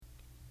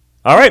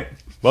All right.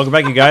 Welcome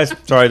back, you guys.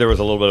 Sorry, there was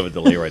a little bit of a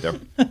delay right there.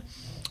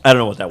 I don't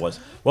know what that was.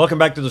 Welcome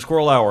back to the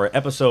Squirrel Hour,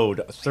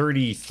 episode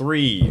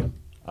 33.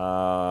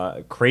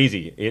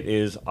 Crazy. It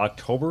is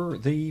October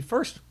the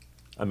 1st,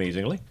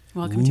 amazingly.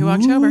 Welcome to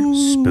October.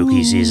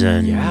 Spooky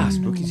season. Yeah,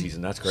 spooky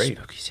season. That's great.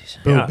 Spooky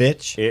season. Yeah,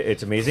 bitch.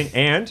 It's amazing.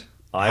 And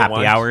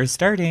Happy hour is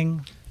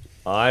starting.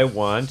 I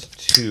want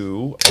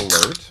to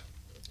alert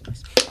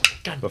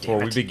before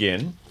we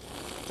begin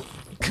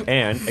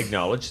and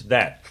acknowledge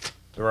that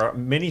there are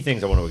many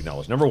things I want to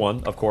acknowledge. Number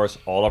one, of course,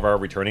 all of our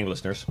returning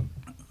listeners,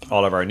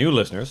 all of our new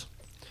listeners.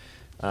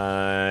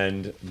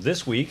 And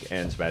this week,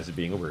 and Spaz is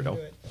being a weirdo,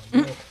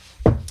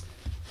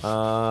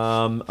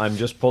 I'm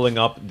just pulling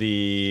up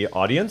the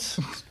audience.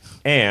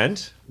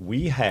 And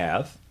we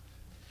have,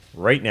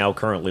 right now,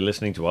 currently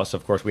listening to us,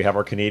 of course, we have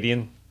our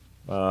Canadian,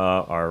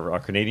 our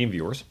Canadian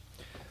viewers.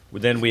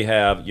 Then we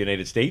have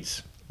United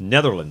States,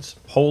 Netherlands,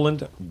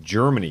 Poland,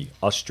 Germany,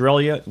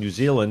 Australia, New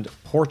Zealand,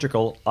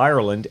 Portugal,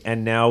 Ireland,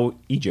 and now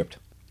Egypt.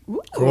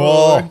 Ooh.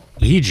 Cool.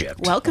 Egypt.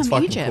 Welcome, That's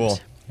fucking Egypt.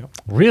 cool.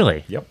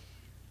 Really? Yep.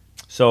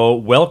 So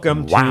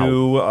welcome Wow.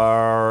 to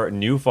our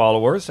new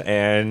followers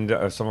and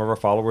some of our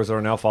followers that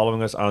are now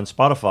following us on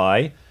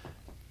Spotify.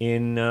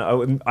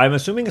 I'm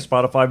assuming a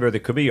Spotify, but there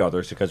could be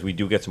others because we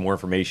do get some more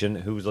information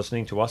who's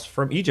listening to us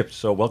from Egypt.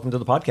 So welcome to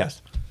the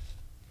podcast.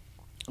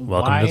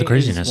 Welcome to the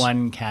craziness. Is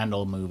one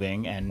candle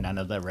moving and none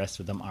of the rest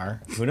of them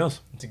are? Who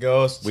knows? It's a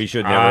ghost. We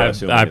should never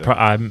assume. either.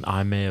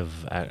 I may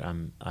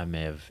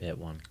have hit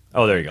one.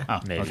 Oh, there you go. Oh,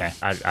 Maybe. okay.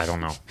 I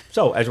don't know.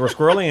 So as we're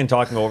squirreling and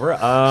talking over,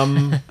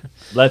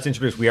 let's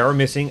introduce. We are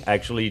missing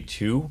actually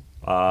two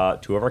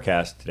of our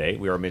cast today.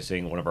 We are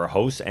missing one of our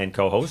hosts and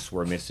co-hosts.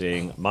 We're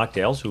missing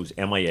Mocktails, who's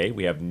MIA.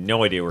 We have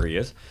no idea where he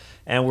is,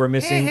 and we're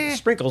missing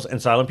Sprinkles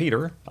and Silent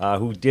Peter,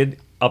 who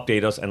did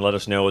update us and let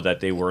us know that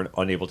they were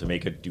unable to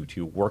make it due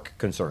to work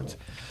concerns.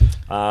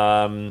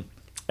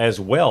 As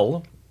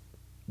well,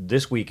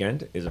 this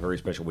weekend is a very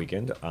special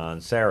weekend. On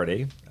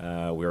Saturday,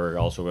 we're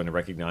also going to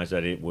recognize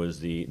that it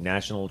was the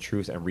National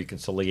Truth and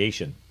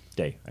Reconciliation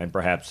Day. And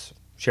perhaps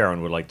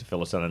Sharon would like to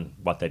fill us in on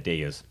what that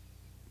day is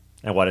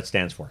and what it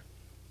stands for.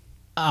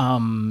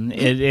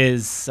 It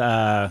is.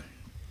 Hi,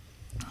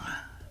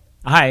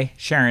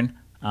 Sharon.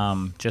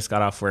 Just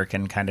got off work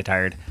and kind of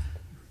tired.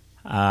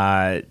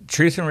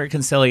 Truth and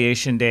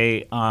Reconciliation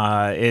Day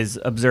is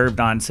observed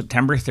on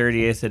September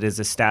 30th. It is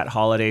a stat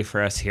holiday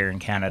for us here in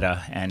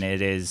Canada, and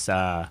it is,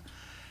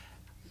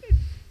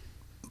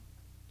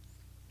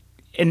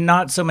 in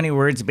not so many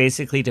words,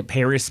 basically to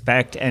pay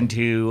respect and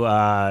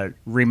to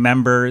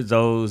remember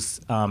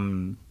those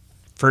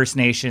First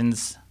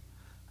Nations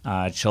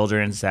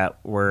children that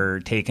were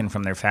taken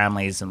from their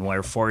families and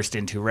were forced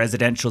into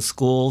residential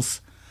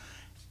schools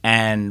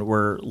and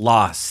were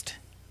lost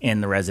in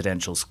the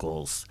residential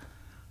schools.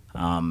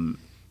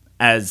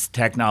 As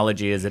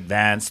technology has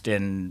advanced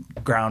and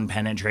ground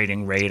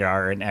penetrating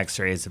radar and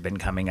x-rays have been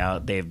coming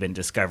out, they've been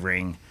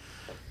discovering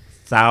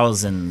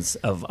thousands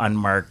of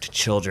unmarked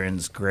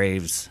children's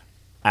graves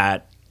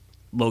at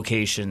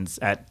locations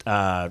at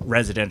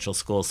residential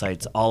school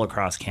sites all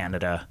across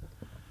Canada.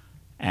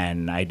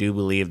 And I do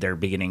believe they're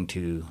beginning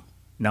to,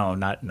 no,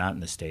 not in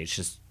the States,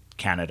 just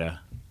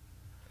Canada.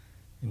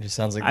 It just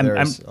sounds like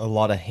there's a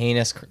lot of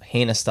heinous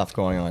stuff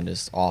going on.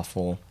 Just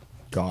awful,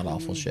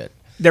 god-awful shit.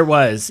 There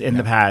was in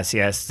the past,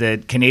 yes.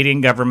 The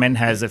Canadian government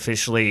has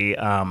officially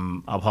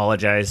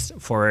apologized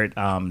for it.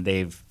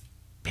 They've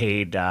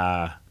paid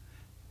out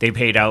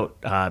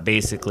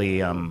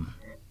basically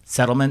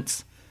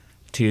settlements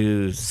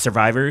to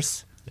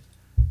survivors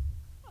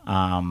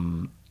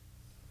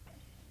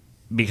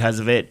because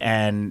of it.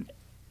 And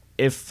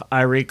if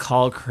I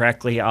recall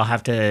correctly, I'll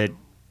have to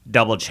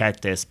double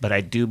check this, but I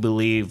do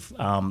believe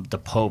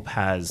the Pope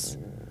has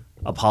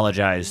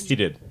apologized. He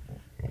did.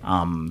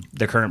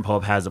 The current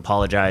Pope has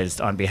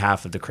apologized on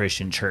behalf of the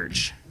Christian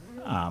Church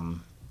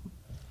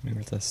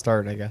It's a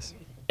start, I guess.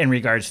 in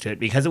regards to it,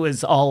 because it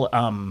was all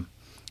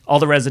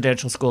the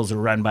residential schools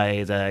were run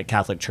by the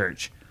Catholic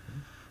Church.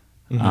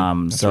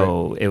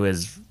 So it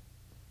was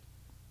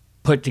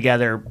put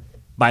together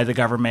by the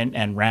government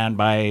and ran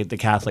by the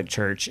Catholic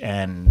Church,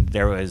 and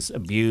there was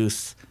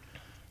abuse,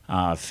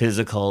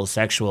 physical,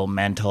 sexual,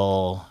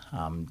 mental.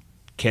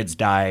 Kids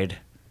died,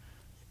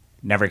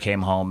 never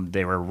came home.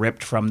 They were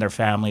ripped from their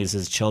families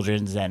as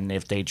children, and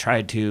if they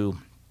tried to...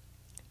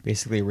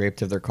 Basically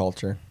raped of their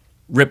culture.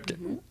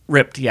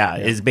 Ripped, yeah,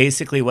 is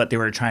basically what they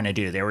were trying to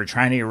do. They were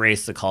trying to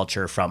erase the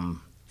culture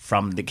from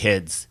the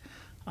kids.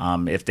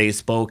 If they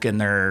spoke in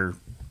their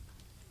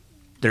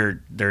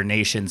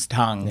nation's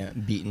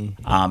tongue, Beaten.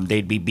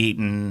 they'd be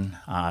beaten.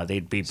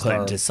 They'd be put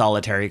into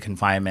solitary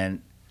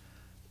confinement.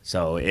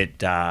 So it's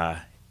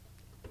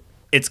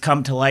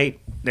come to light.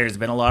 There's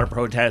been a lot of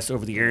protests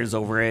over the years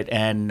over it,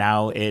 and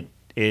now it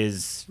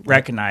is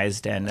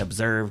recognized and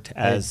observed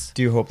as... I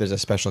do hope there's a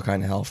special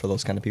kind of hell for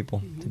those kind of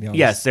people, to be honest.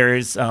 Yes,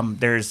 there's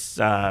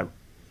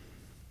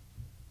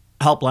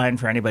helpline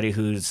for anybody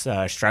who's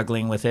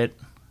struggling with it.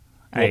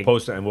 We'll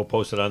post that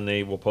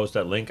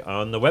link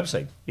on the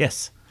website.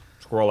 Yes.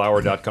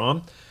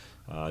 squirrelhour.com.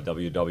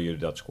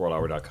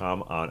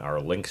 www.squirrelhour.com on our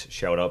links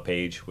shout out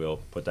page. We'll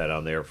put that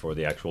on there for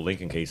the actual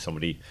link in case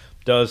somebody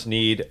does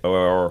need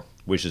or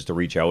wishes to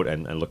reach out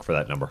and look for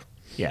that number.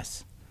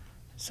 Yes.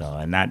 So,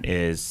 and that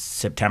is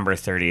September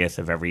 30th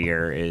of every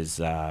year is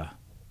a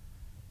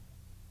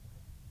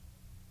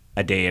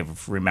day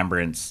of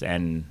remembrance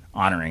and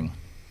honoring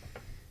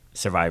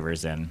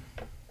survivors and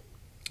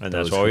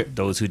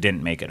those who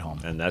didn't make it home.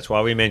 And that's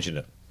why we mentioned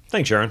it.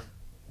 Thanks, Sharon.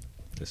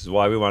 This is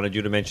why we wanted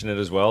you to mention it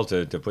as well,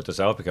 to put this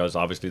out, because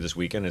obviously this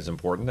weekend is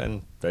important.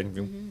 And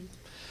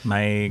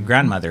My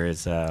grandmother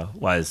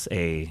was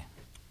a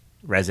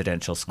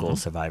residential school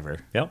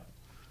survivor. Yep.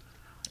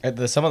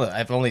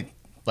 I've only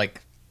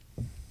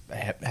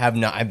have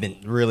not. I've been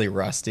really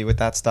rusty with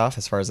that stuff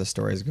as far as the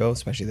stories go,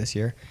 especially this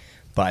year.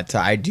 But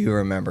I do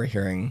remember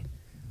hearing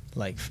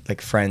like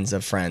friends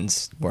of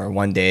friends where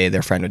one day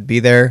their friend would be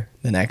there,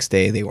 the next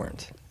day they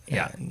weren't.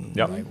 Yeah. And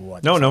Yep. like,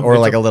 what No, the no, fuck? Or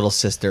it's like a- a little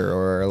sister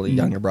or a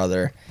younger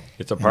brother.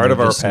 It's a part of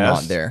they're our just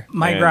past. Not there.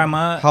 My And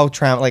grandma. How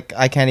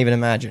I can't even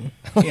imagine.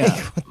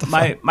 Yeah.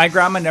 My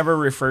grandma never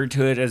referred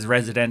to it as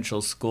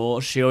residential school.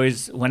 She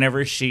always,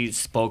 whenever she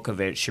spoke of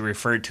it, she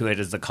referred to it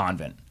as the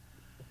convent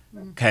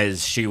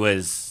because she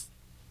was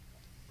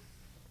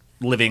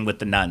living with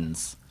the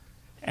nuns,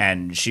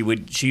 and she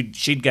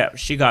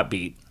got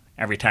beat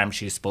every time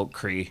she spoke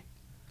Cree.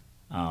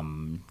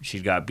 She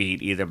got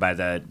beat either by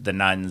the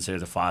nuns or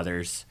the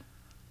fathers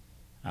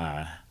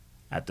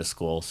at the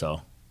school,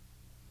 so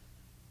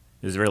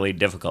it was really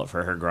difficult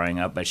for her growing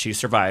up. But she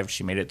survived.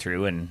 She made it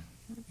through, and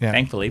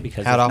thankfully,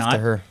 because Hat if off not, to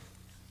her.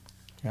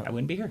 I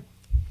wouldn't be here.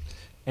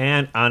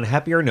 And on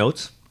happier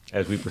notes,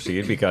 as we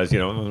proceed, because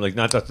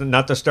not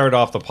to start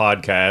off the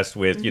podcast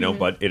with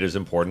but it is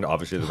important,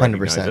 obviously, to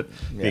recognize 100%, it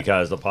yeah.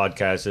 because the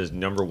podcast is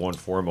number one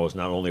foremost,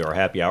 not only our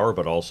happy hour,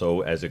 but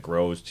also as it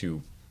grows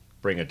to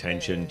bring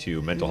attention to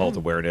mental health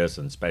awareness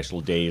and special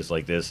days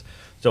like this.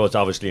 So it's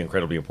obviously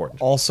incredibly important.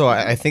 Also,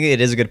 I think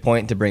it is a good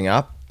point to bring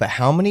up. But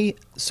how many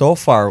so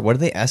far? What do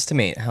they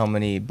estimate? How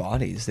many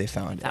bodies they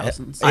found?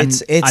 Thousands.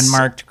 It's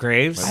Unmarked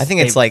graves. I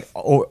think it's like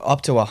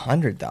up to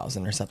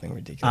 100,000 or something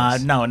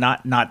ridiculous. no,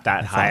 not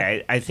that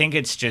high. I think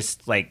it's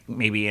just like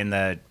maybe in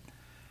the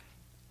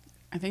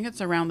I think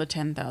it's around the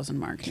 10,000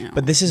 mark now.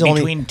 But this is between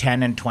only.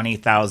 10 and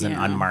 20,000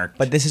 Yeah. unmarked.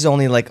 But this is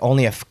only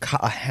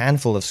a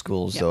handful of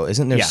schools, though.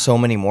 Isn't there Yeah. so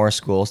many more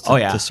schools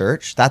to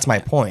search? That's my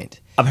point.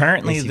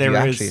 Apparently, If you there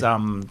was actually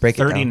break it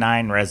down.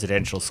 39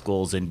 residential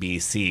schools in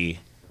BC,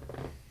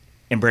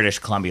 in British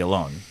Columbia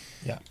alone.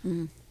 Yeah.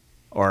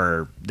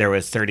 Or there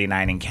was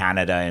 39 in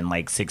Canada, and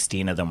like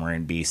 16 of them were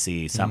in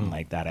BC, something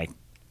like that. I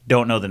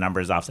don't know the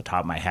numbers off the top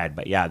of my head,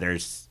 but yeah,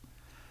 there's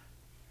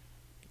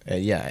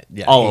Yeah.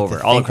 all I hate to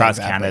over, all think across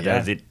like that, but Canada,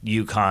 yeah. the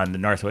Yukon, the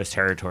Northwest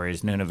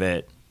Territories,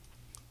 Nunavut.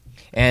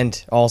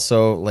 And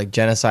also, like,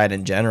 genocide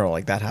in general,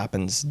 like, that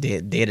happens day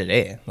to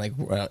day, like,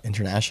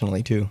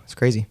 internationally, too. It's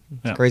crazy.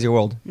 It's Yeah. a crazy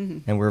world.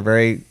 And we're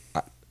very,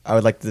 I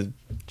would like to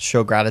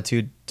show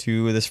gratitude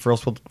to this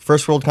first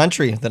world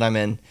country that I'm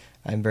in.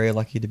 I'm very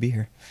lucky to be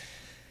here.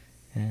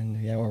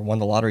 And, yeah, we won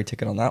the lottery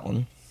ticket on that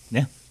one.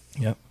 Yeah.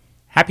 Yep.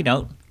 Happy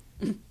note.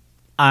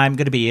 I'm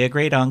going to be a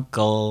great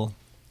uncle.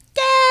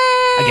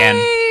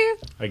 Again.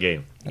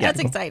 That's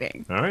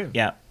exciting. All right.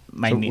 Yeah.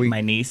 My So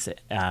my niece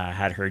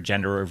had her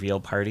gender reveal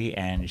party,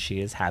 and she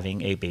is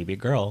having a baby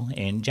girl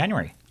in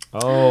January.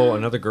 Oh,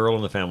 another girl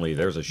in the family.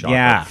 There's a shocker.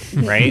 Yeah,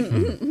 right?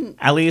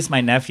 At least my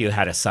nephew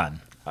had a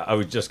son. I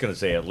was just going to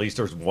say, at least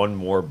there's one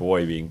more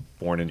boy being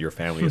born into your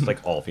family. It's like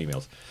all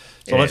females.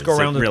 So let's go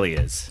around. It really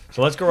is.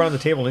 So let's go around the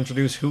table and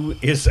introduce who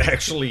is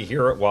actually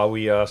here while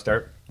we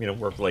start.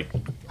 We're like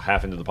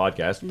half into the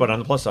podcast. But on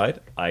the plus side,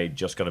 I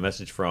just got a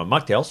message from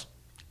Mocktails,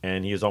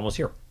 and he is almost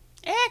here.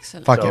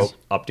 Excellent. Fuck So yes.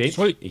 update,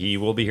 Sweet. he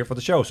will be here for the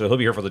show. So he'll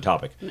be here for the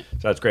topic. So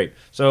that's great.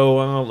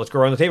 So let's go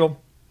around the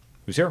table.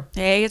 Who's here?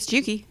 Hey, it's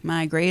Juki.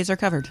 My grays are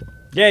covered.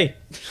 Yay.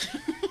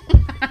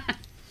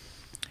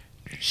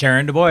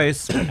 Sharon Du Bois.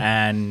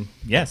 And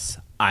yes,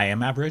 I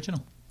am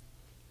Aboriginal.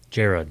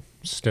 Jared,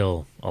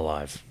 still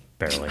alive,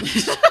 barely.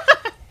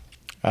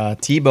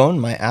 T-Bone,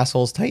 my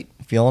asshole's tight.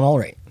 Feeling all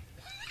right.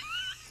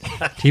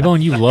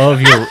 T-Bone, you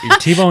love your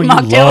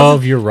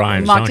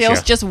rhymes, don't you?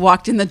 Mocktails just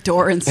walked in the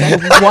door and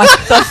said, "What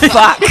the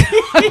fuck?"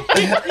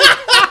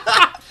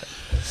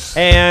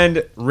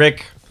 And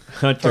Rick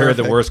Hunter,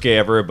 the worst gay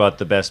ever, but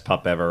the best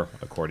pup ever,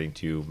 according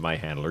to my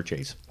handler,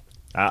 Chase,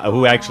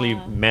 who actually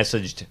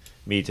messaged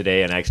me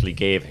today and actually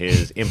gave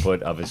his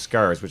input of his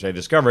scars, which I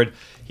discovered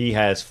he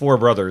has 4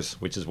 brothers,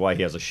 which is why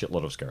he has a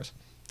shitload of scars.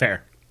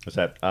 Fair. What's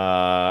that?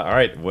 All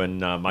right, when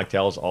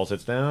Mocktails all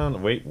sits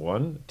down, wait,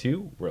 1,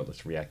 2, well,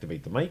 let's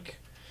reactivate the mic.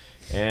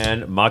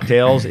 And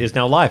Mocktails is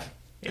now live.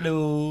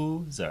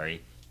 Hello.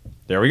 Sorry.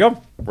 There we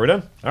go. We're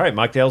done. All right,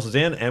 Mocktails is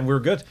in, and we're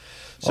good.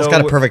 So it's got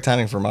a perfect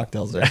timing for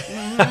mocktails there.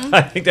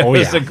 I think that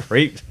was yeah. a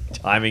great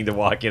timing to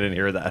walk in and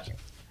hear that.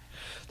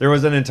 There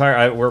was an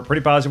entire. We're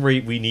pretty positive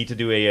we need to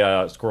do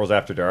a Squirrels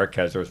After Dark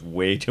because there's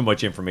way too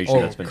much information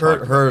that's been talked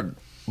about. heard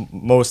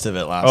most of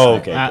it last Oh,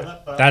 night. okay.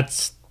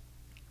 That's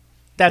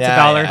That's Yeah,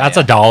 $1. yeah, that's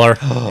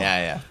 $1.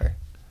 Yeah, fair.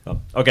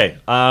 Okay.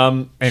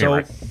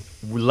 Anyway. So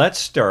let's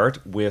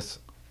start with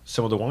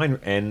some of the wine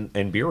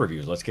and beer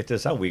reviews. Let's get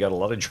this out. We got a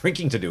lot of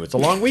drinking to do. It's a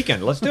long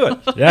weekend. Let's do it.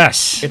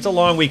 Yes. It's a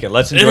long weekend.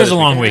 Let's It enjoy is this a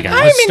long weekend.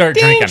 Let's start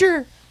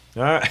drinking.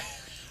 All right.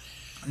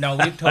 No,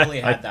 we've totally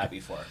had that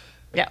before.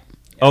 Yeah.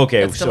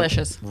 Okay. It's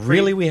delicious.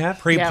 Really, we have?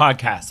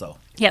 Pre-podcast, though.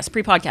 Yes,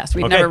 pre-podcast.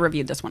 We've Okay. never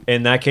reviewed this one.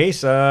 In that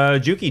case,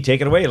 Juki,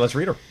 take it away. Let's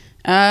read her.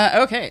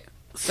 Okay.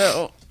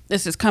 So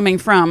this is coming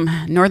from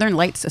Northern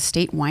Lights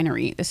Estate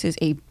Winery. This is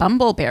a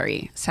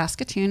Bumbleberry,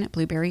 Saskatoon,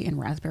 blueberry, and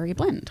raspberry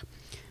blend.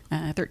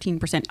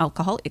 13%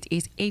 alcohol. It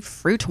is a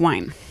fruit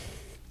wine.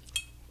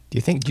 Do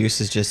you think juice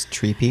is just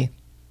treepy?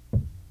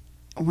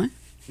 What?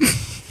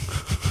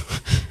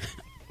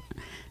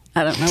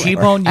 I don't know.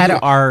 T-Bone, I you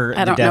don't- are I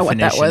the don't know what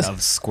that definition was. of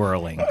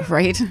squirreling.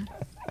 Right?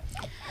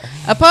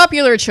 A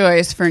popular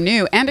choice for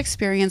new and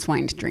experienced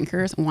wine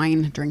drinkers,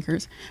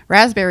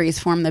 raspberries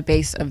form the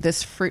base of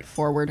this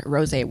fruit-forward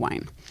rosé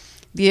wine.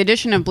 The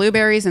addition of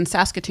blueberries and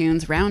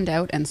Saskatoons round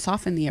out and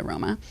soften the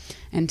aroma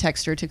and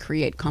texture to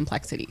create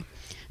complexity.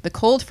 The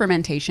cold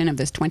fermentation of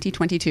this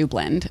 2022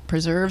 blend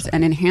preserves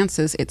and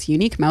enhances its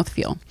unique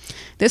mouthfeel.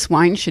 This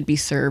wine should be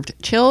served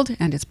chilled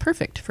and is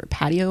perfect for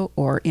patio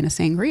or in a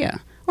sangria,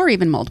 or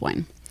even mulled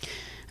wine.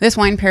 This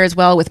wine pairs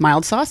well with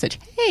mild sausage.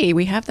 Hey,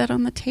 we have that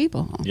on the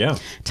table. Yeah.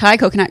 Thai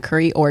coconut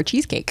curry or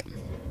cheesecake.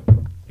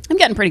 I'm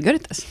getting pretty good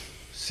at this.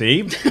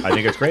 See? I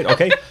think it's great.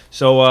 Okay.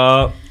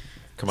 So,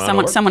 come on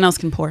over. Someone else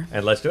can pour.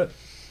 And let's do it.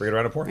 Bring it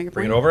around and pour. Bring it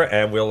Bring it around. over,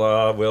 and we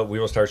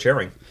will start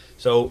sharing.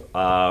 So,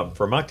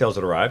 for mocktails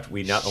that arrived,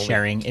 we not only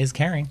Sharing is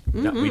caring.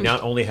 we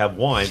not only have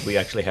wines, we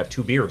actually have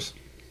 2 beers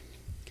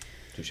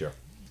to share.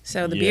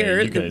 So the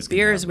Yeah, you guys can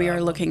beers have we that are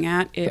one. looking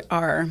at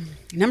are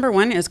number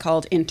 1 is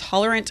called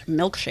Intolerant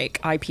Milkshake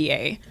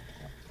IPA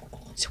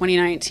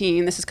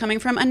 2019. This is coming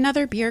from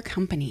another beer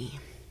company.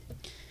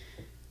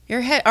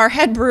 Our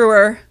head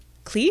brewer,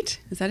 Cleet,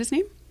 is that his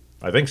name?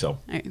 I think so. All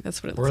right,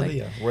 that's what it Where looks are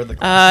like. the where are the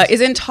glasses?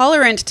 Is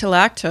intolerant to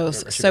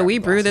lactose, Should so grab we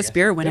a brew glass this again.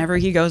 beer whenever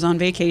he goes on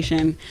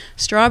vacation.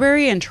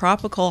 Strawberry and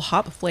tropical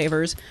hop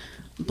flavors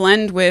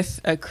blend with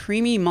a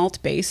creamy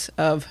malt base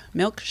of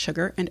milk,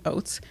 sugar, and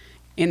oats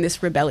in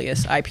this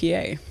rebellious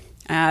IPA.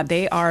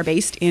 They are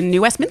based in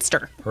New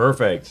Westminster.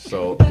 Perfect.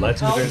 So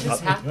let's.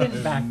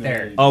 happened back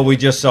there? Oh, we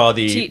just saw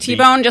the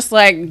T-Bone just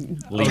like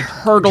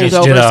hurtled Just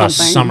over did a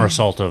something.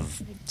 somersault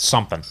of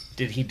something.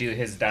 Did he do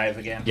his dive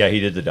again? Yeah, he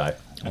did the dive.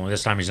 Only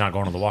this time he's not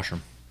going to the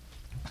washroom.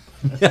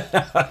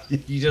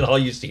 You just all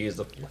you see is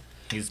the.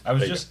 He's I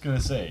was just gonna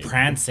say,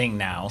 prancing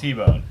now.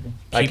 T-Bone.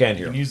 I can't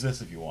You hear. can use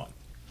this if you want.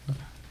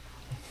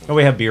 Oh,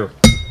 we have beer.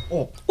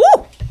 Ooh!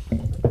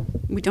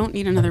 We don't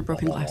need another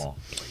broken glass.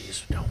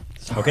 Please don't.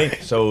 Okay,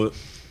 so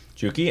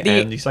Juki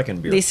and the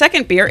second beer. The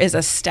second beer is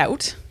a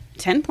stout,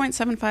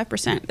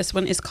 10.75%. This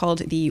one is called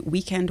the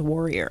Weekend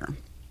Warrior.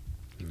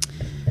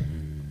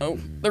 Oh,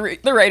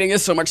 the writing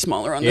is so much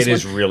smaller on this It one.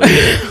 is really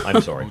good.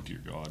 I'm sorry. Oh dear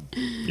God.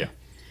 Yeah.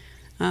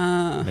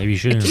 Maybe you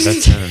should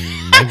invest in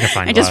a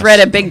magnifying I just glass.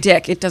 read a big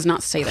dick. It does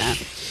not say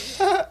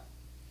that.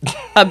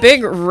 A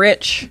big,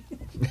 rich.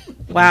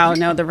 Wow,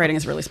 no, the writing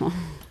is really small.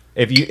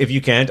 If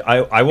you can't,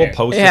 I will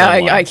post Yeah, it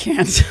online. I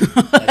can't.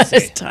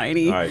 It's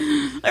tiny. All right.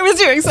 I was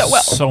doing so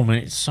well.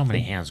 So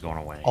many hands going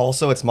away.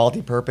 Also, it's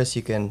multi-purpose.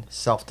 You can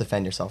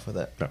self-defend yourself with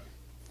it.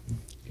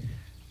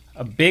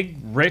 A big,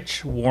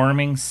 rich,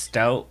 warming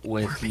stout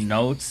with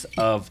notes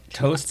of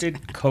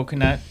toasted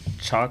coconut,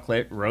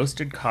 chocolate,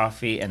 roasted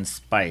coffee, and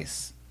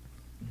spice.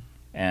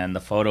 And the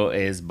photo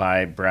is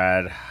by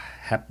Brad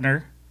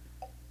Hepner,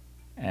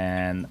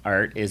 and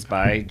art is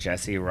by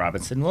Jesse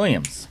Robinson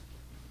Williams.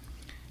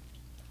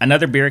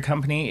 Another beer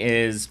company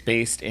is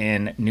based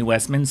in New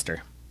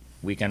Westminster,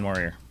 Weekend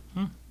Warrior.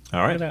 All Look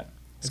right. at that.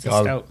 It's a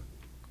go. stout.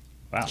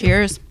 Wow.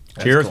 Cheers.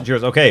 Cheers. cool.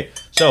 Cheers. Okay,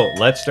 so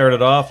let's start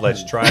it off.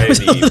 Let's try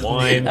the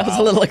wine. That was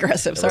a little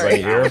aggressive.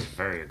 Everybody Sorry. here.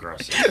 Very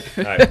aggressive.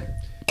 All right.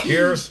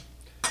 Cheers.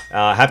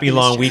 Happy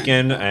long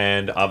weekend,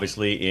 and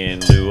obviously in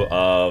lieu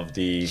of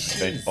the.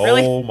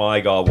 Really? Oh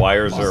my God! Why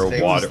is there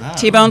What water? was that?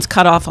 T-Bone's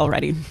cut off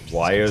already.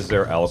 Why is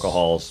there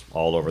alcohols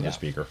all over the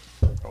speaker,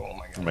 Oh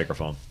my god.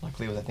 microphone?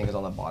 Luckily, I think it was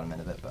on the bottom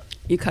end of it, but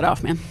You cut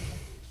off, man.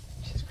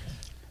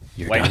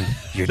 You're Wait. done.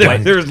 You're There-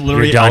 done. there's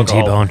literally You're done,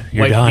 alcohol. T-Bone.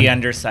 You're Wipe done. the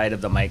underside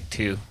of the mic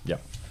too. Yeah.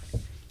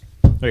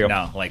 There you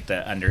go. No, like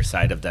the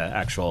underside of the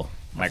actual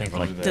microphone.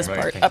 like This Right,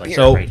 part think up like here.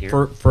 So right here.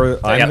 for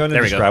I'm Yep, going to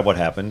there we go. describe what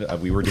happened.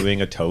 We were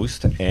doing a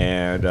toast,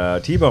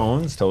 and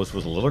T-Bone's toast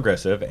was a little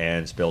aggressive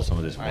and spilled some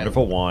of this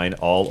wonderful wine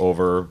all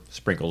over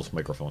Sprinkle's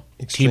microphone.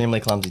 extremely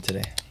clumsy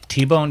today.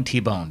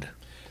 T-boned.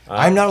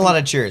 I'm not allowed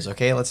to cheers.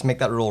 Okay, let's make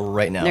that rule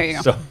right now. There you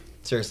go. So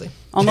Seriously.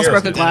 Almost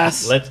cheers. broke a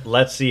glass.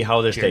 let's see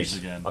how this Cheers tastes.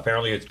 again.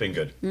 Apparently, it's been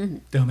good.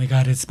 Oh my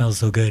god, it smells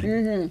so good.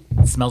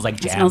 It smells like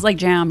It jam. smells like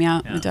jam.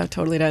 Yeah, it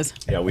totally does.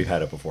 Yeah, we've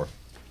had it before.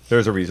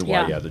 There's a reason why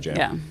Yeah. you have the jam.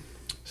 Yeah.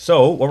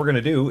 So what we're going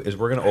to do is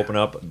we're going to open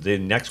up the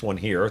next one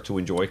here to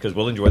enjoy, because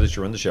we'll enjoy this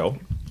during the show.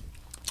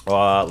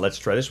 Let's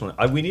try this one.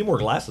 We need more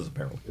glasses,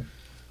 apparently.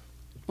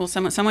 Well,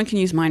 someone can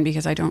use mine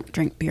because I don't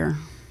drink beer.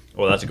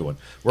 Well, that's a good one.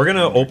 We're going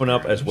to open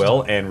up as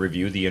well and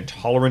review the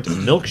Intolerant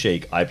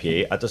Milkshake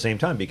IPA at the same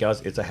time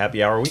because it's a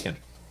happy hour weekend.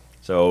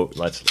 So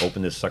let's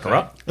open this sucker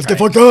up. Let's get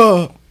fucked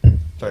up.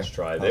 Let's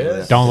try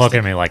this. Don't look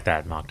at me like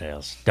that,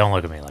 Mocktails. Don't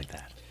look at me like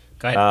that.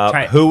 Go ahead.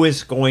 Try it. Who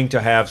is going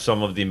to have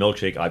some of the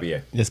Milkshake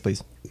IPA? Yes,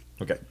 please.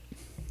 Okay.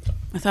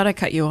 I thought I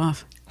cut you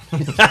off.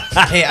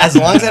 Hey, as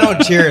long as I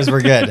don't cheers,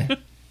 we're good.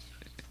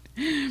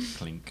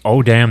 Clink.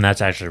 Oh, damn,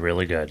 that's actually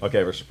really good.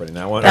 Okay, we're spreading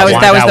that one. That was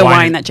wine- the wine-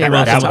 wine that J. Rod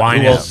was that talking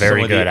wine about. is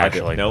very Some of the good, IPA.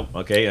 actually. No.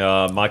 Okay.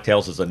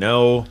 Mocktails is a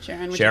no.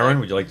 Sharon,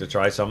 would you like to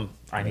try some?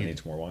 I need-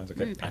 some more wines.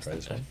 Okay. Try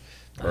this one.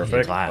 I need a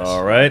Perfect. glass.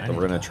 All right. I need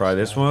We're a going to glass. try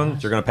this one.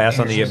 So you're going to pass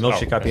on the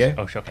milkshake IPA?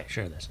 Oh, okay,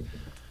 sure this.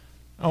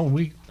 Oh,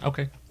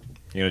 okay.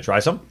 You're going to try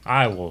some?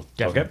 I will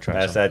definitely Okay. try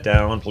Pass some. that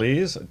down,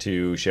 please,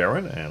 to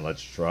Sharon, and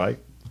let's try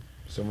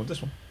some of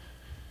this one.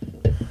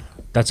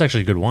 That's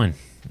actually good wine.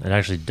 It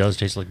actually does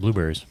taste like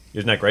blueberries.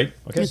 Isn't that great?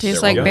 Okay. It tastes there we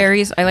like go.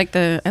 berries. I like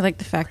the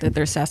fact that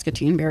there's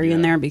Saskatoon berry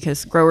in there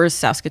because Growers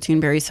Saskatoon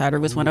berry cider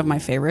was one of my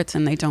favorites,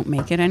 and they don't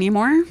make it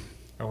anymore.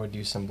 I would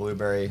do some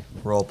blueberry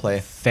role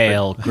play.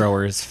 Fail,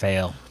 growers,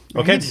 fail.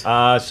 Okay.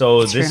 So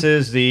Sure. this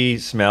is the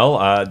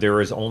smell.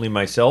 There is only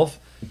myself.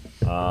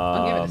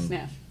 I'll give it a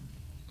sniff.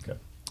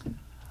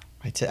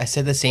 I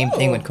said the same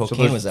thing when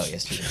cocaine was out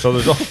yesterday.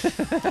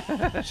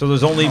 So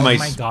there's only my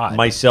God.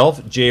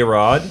 myself, J.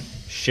 Rod,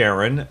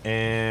 Sharon,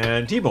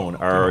 and T-Bone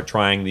are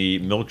trying the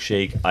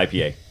milkshake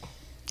IPA.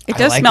 It I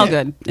does like smell it.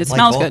 good. It I like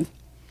smells both. good.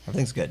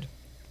 Everything's good.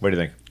 What do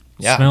you think?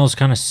 Yeah. Smells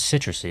kind of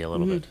citrusy a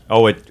little bit.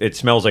 Oh, it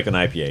smells like an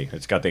IPA.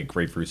 It's got that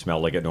grapefruit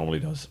smell like it normally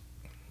does.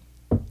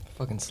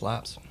 Fucking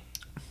slaps.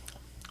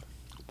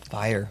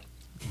 Fire.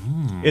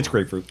 It's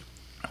grapefruit,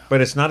 but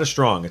it's not as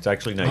strong. It's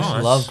actually nice. I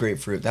love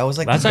grapefruit. That was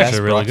like That's the best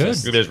actually really good.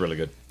 breakfast. It is really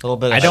good. A little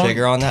bit I of don't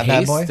sugar on that bad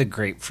taste boy. the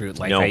grapefruit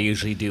like No. I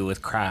usually do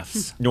with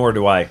crafts. Nor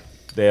do I.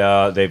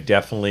 They've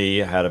definitely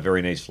had a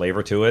very nice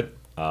flavor to it.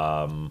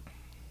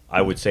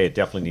 I would say it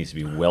definitely needs to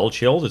be well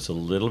chilled. It's a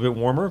little bit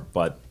warmer,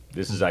 but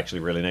this is actually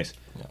really nice.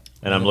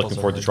 And I'm looking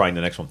forward to trying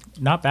the next one.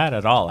 Not bad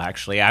at all,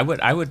 actually. I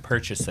would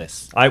purchase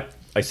this. I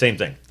same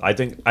thing. I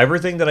think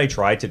everything that I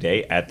tried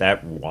today at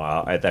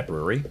that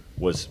brewery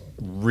was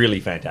really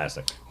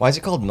fantastic. Why is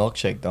it called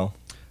milkshake though?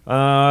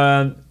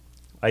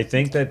 I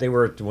think that they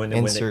were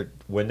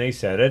when they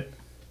said it.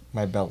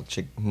 My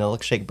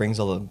milkshake brings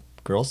all the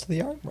girls to the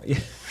yard.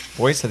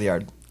 Boys to the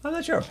yard. I'm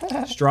not sure.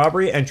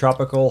 Strawberry and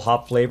tropical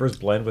hop flavors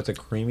blend with a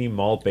creamy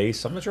malt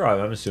base. I'm not sure.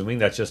 I'm assuming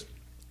that's just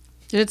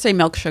Did it say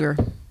milk sugar?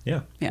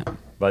 yeah. Yeah.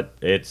 But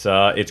it's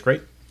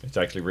great. It's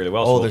actually really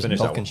well. Oh, so we'll there's finish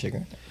milk that and one.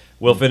 sugar.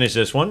 We'll finish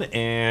this one,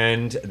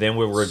 and then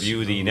we'll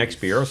review the next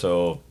beer.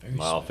 So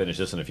I'll finish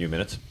this in a few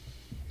minutes.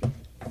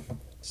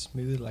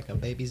 Smooth like a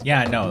baby's.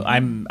 Yeah, no,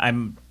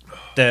 I'm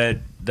the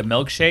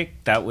milkshake.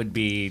 That would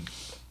be.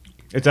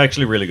 It's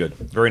actually really good.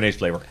 Very nice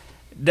flavor.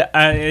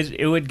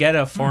 It would get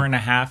a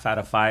 4.5 out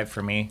of 5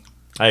 for me.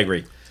 I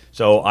agree.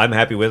 So I'm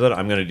happy with it.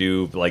 I'm going to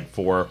do like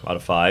 4 out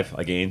of 5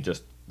 again,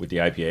 just with the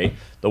IPA.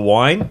 The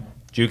wine,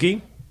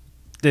 Juki.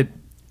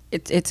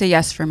 It's a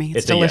yes for me. It's a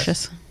yes.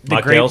 delicious. The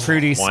Mocktails,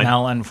 grapefruity wine.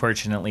 smell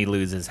unfortunately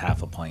loses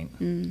half a point.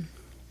 Damn,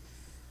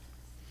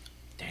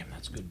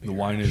 that's good beer. The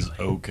wine is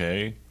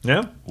okay.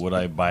 Yeah, Would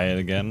I buy it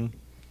again?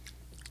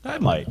 I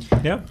might.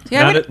 yeah.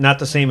 Yeah, Not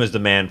the same as the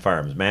Man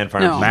Farms. Man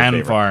Farms. No. is my Man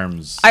favorite.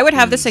 Farms. I would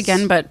have this is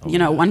again, but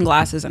okay. one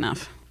glass is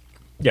enough.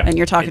 Yeah, And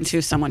you're talking It's-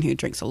 to someone who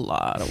drinks a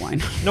lot of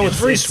wine. No, it's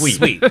very It's sweet.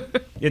 sweet.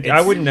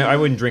 I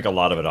wouldn't drink a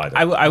lot of it either.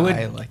 I would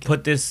I like it.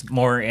 put this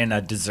more in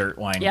a dessert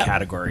wine Yep.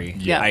 category.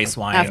 Yeah. Ice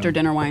wine. After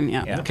dinner wine.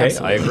 Yeah. Yeah. okay,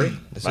 absolutely. I agree.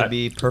 This But- would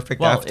be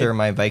perfect Well, after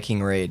my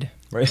Viking raid.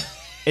 right.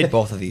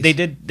 Both of these. They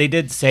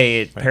did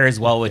say it pairs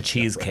well with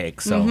cheesecake.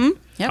 So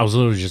Yep. I was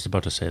literally just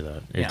about to say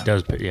that. It Yeah.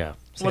 does, yeah.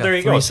 Well, there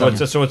you go. So it's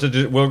we're It's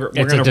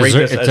going a to rate dessert.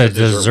 this It's as a a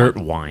dessert dessert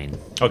wine. wine.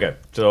 Okay,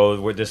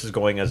 so this is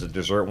going as a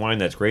dessert wine.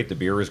 That's great. The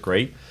beer is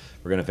great.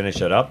 We're going to finish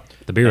that up.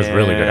 The beer is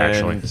really good,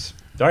 actually. And-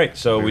 All right,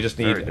 so we just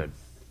Very need. good.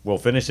 We'll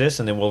finish this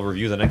and then we'll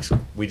review the next.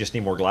 We just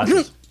need more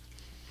glasses.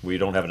 We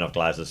don't have enough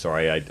glasses.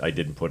 Sorry, I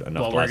didn't put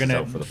enough well, we're glasses gonna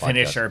out for the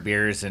finish podcast. our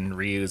beers and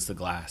reuse the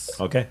glass.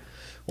 Okay,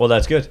 well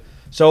that's good.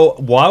 So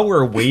while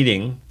we're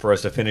waiting for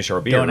us to finish our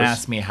beers, Don't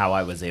ask me how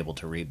I was able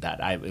to read that.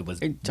 It was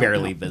Don't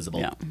barely know. visible.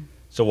 Yeah.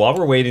 So while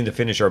we're waiting to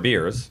finish our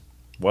beers,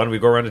 why don't we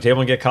go around the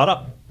table and get caught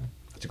up?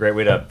 It's a great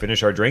way to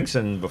finish our drinks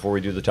and before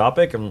we do the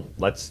topic, and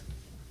let's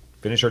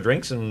finish our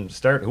drinks and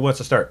start. Who wants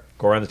to start?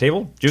 Go around the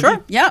table. Juki?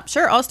 Sure. Yeah,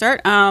 sure. I'll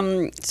start.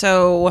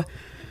 So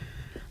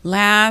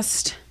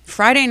last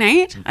Friday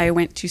night, I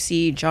went to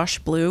see Josh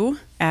Blue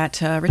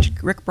at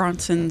Rick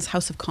Bronson's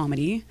House of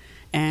Comedy,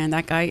 and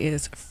that guy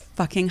is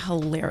fucking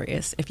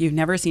hilarious. If you've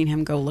never seen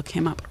him, go look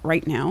him up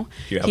right now.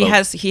 Do you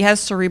have He has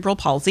cerebral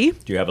palsy.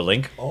 Do you have a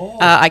link?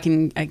 I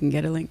can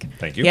get a link.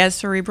 Thank you. He has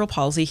cerebral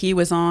palsy. He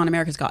was on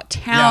America's Got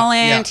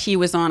Talent. yeah. He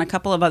was on a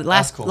couple of other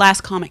That's cool.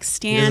 Last Comic Is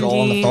Standing. it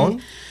all on the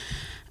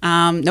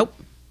phone? Nope.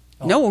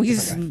 No, different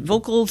he's guy.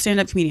 vocal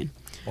stand-up comedian.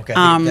 Okay,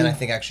 then I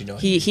think I actually know.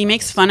 He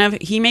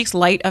makes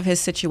light of his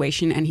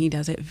situation, and he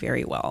does it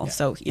very well. Yeah.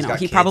 So He's got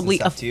he kids probably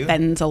and stuff, too.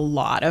 offends a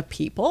lot of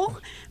people,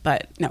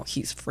 but no,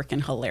 he's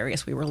freaking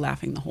hilarious. We were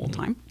laughing the whole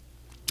time.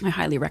 I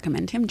highly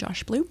recommend him,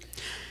 Josh Blue.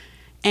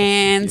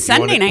 And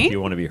Sunday night, If you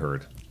want to be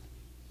heard.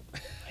 I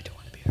don't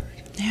want to be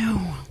heard.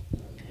 no,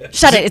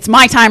 shut it. It's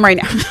my time right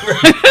now.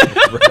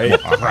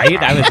 Right. Right?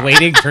 I was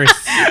waiting for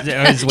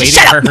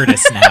her to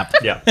snap.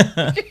 Yeah.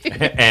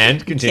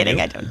 And continue.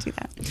 Kidding, I don't do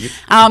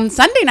that.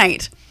 Sunday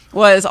night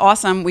was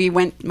awesome.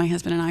 My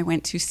husband and I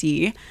went to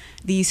see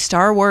the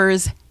Star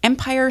Wars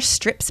Empire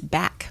Strips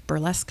Back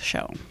burlesque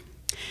show.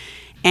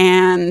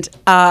 And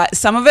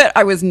some of it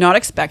I was not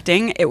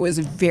expecting. It was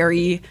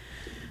very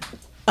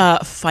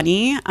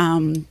funny.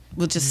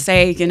 We'll just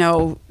say,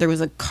 there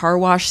was a car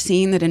wash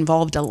scene that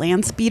involved a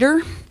land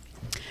speeder.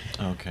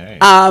 Okay.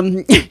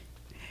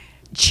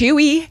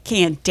 Chewie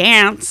can't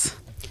dance.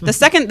 The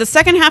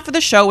second half of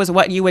the show was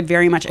what you would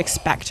very much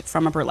expect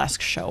from a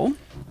burlesque show.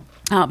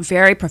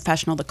 Very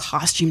professional. The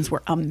costumes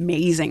were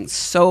amazing.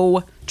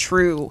 So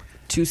true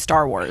to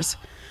Star Wars.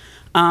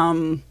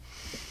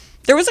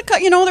 There was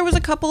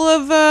a couple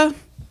of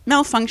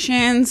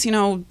malfunctions.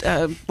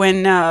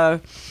 When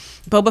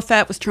Boba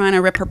Fett was trying to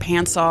rip her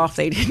pants off,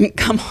 they didn't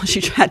come on.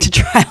 She had to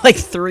try like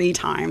 3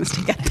 times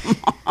to get them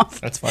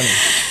off. That's funny.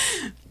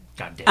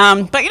 God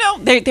damn. But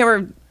they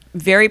were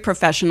very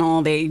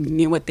professional. They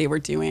knew what they were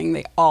doing.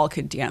 They all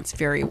could dance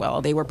very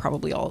well. They were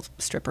probably all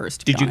strippers.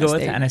 To Did be you go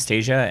honest. with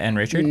Anastasia and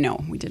Richard?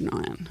 No, we did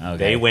not. Okay.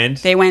 They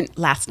went. They went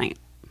last night.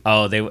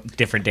 Oh, they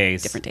different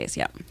days. Different days.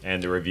 Yeah.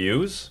 And the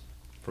reviews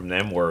from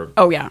them were.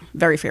 Oh yeah,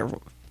 very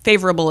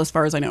favorable as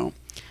far as I know.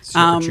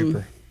 Super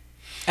trooper.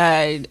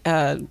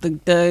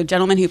 The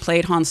gentleman who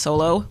played Han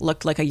Solo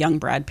looked like a young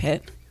Brad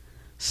Pitt.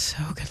 So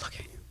good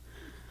looking.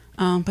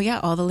 But yeah,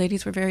 all the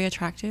ladies were very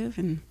attractive,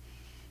 and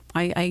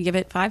I give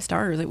it 5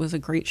 stars. It was a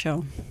great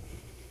show.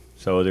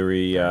 So there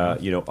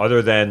were,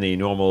 other than the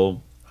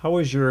normal. How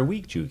was your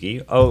week,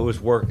 Juki? Oh, it was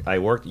work. I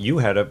worked. You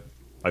had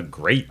a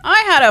great.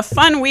 I had a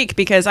fun week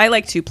because I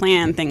like to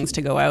plan things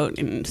to go out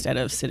instead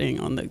of sitting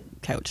on the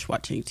couch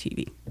watching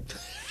TV.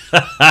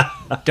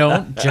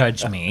 Don't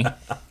judge me.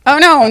 Oh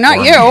no, not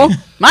you,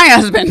 my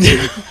husband.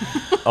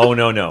 Oh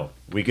no.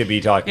 We could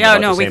be talking. Yeah,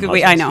 about no, the we same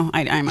could.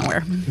 I'm aware.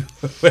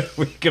 husbands.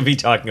 We could be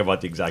talking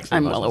about the exact same.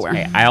 I'm well husbands.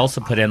 aware. Hey, I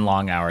also put in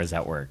long hours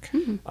at work.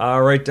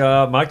 All right,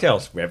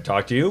 mocktails. We have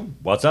talked to you.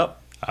 What's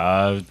up?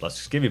 Uh, Let's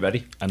just give you,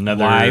 Betty.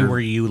 another. Why were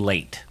you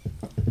late?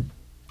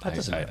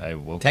 I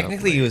woke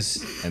Technically, up he late,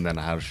 was. and then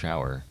I had a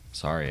shower.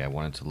 Sorry, I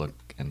wanted to look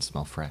and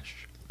smell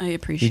fresh. I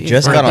appreciate. He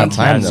just it. got on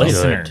time though.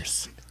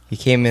 Listeners. He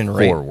came in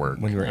right For work.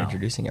 when we were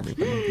introducing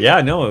everybody.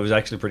 Yeah, no, it was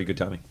actually pretty good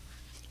timing.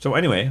 So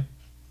anyway,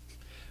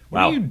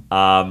 What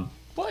wow.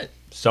 What?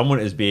 Someone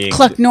is being.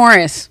 Cluck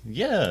Norris.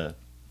 Yeah.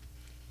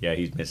 Yeah,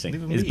 he's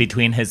missing. Is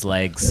between his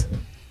legs.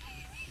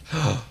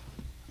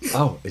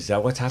 Oh, is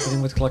that what's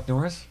happening with Cluck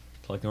Norris?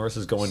 Cluck Norris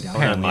is going down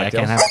on Apparently, I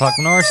can't mocktails. have Cluck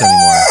Norris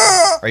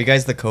anymore. Are you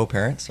guys the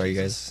co-parents? Are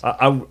you guys?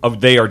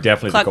 They are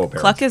definitely the Cluck,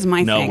 co-parents. Cluck is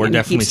my No, thing, we're and he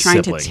definitely keeps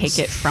trying siblings. to take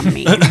it from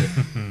me.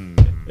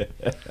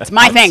 It's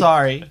my thing.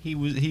 Sorry, he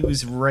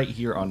was right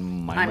here on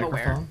my I'm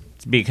microphone. aware.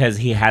 It's because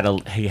he had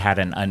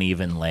an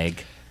uneven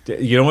leg.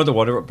 You know what the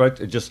wonder about?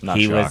 Just Not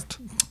He shocked.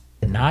 was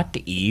not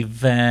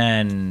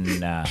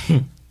even.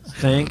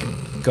 Thank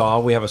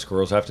God we have a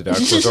Squirrels After Dark.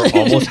 We're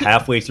almost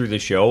halfway through the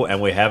show, and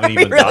we haven't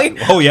even really?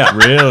 gotten. Oh yeah,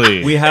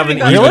 Really? we haven't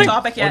got even. to the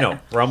topic yet. Oh no,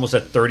 we're almost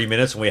at 30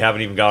 minutes, and we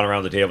haven't even gone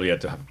around the table yet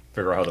to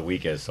figure out how the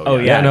week is. So Oh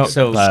yeah, no,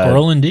 So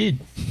Squirrel indeed.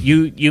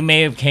 you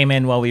may have came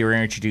in while we were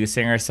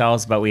introducing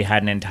ourselves, but we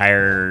had an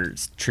entire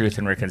truth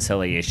and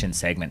reconciliation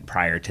segment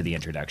prior to the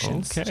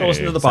introductions. Okay. So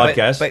listen to the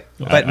podcast. But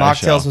I Mocktails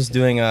shall. was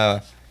doing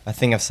a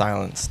thing of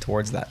silence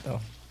towards that though.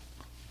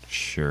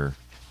 Sure.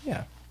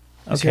 Yeah.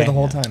 I was here the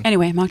whole time.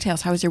 Anyway,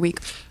 Mocktails, how was your week?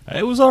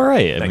 It was all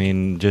right. I Thank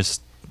mean,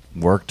 just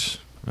worked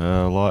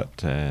a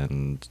lot,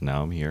 and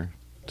now I'm here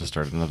to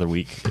start another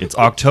week. It's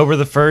October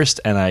the 1st,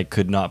 and I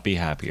could not be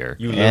happier.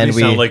 You And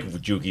literally sound we- like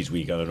Juki's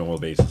week on a normal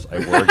basis. I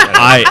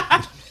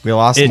work. We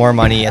lost It- more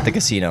money at the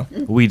casino,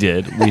 We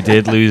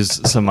did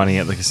lose some money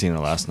at the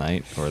casino last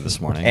night or this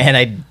morning. and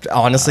I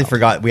honestly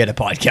forgot we had a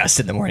podcast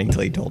in the morning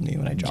until he told me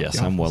when I dropped. Yes, you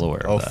off. I'm well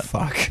aware of Oh that.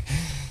 fuck!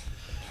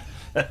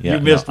 Yeah, You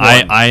missed no,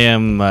 one. I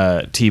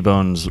am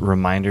T-Bone's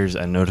reminders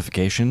and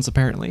notifications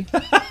apparently.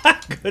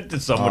 Good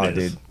that someone Oh,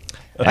 is. dude.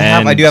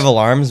 I do have And-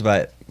 alarms,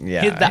 but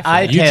yeah, Hit the I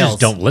eye You tails. just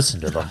don't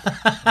listen to them.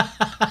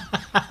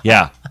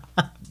 Yeah,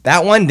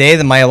 that one day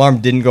that my alarm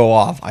didn't go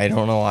off. I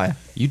don't know why.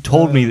 you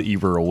told me that you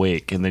were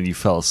awake and then you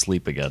fell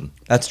asleep again.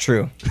 That's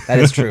true. That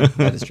is true.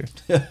 That is true.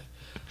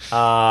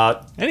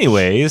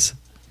 Anyways,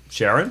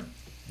 Sharon,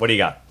 what do you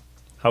got?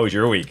 How was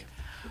your week?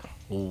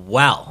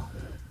 Well,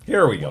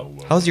 Here we go.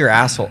 How's your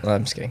asshole? No,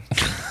 I'm just kidding.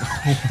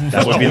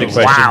 That would be the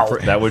question. Wow.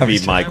 That would be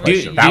my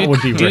question. That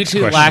would be due Rick's to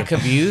question. lack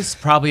of use,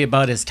 probably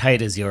about as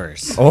tight as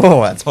yours.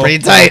 Oh, that's pretty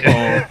tight.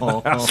 I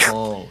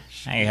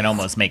can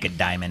almost make a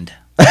diamond.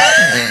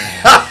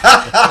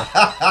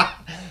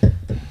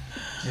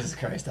 Jesus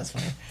Christ, that's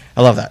funny.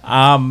 I love that.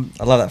 I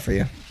love that for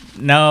you.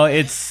 No,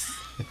 it's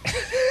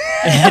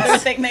Other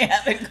thing they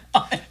have in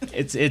common.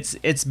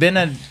 It's been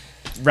a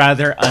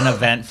rather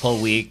uneventful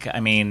week. I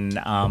mean,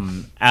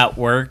 at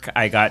work,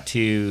 I got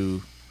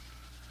to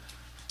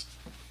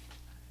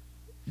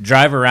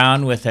drive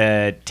around with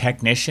a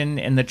technician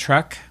in the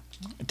truck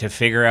to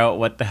figure out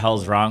what the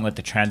hell's wrong with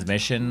the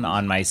transmission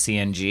on my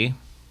CNG.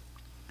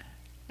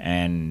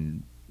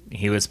 And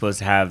he was supposed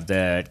to have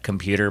the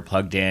computer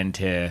plugged in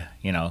to,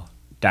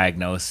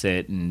 diagnose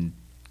it and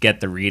get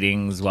the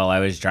readings while I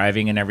was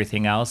driving and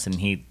everything else. And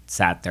he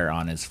sat there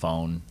on his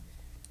phone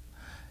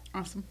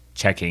Awesome.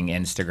 checking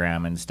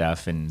Instagram and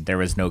stuff, and there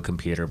was no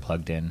computer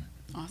plugged in.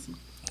 Awesome.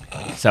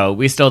 So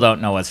we still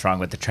don't know what's wrong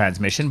with the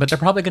transmission, but they're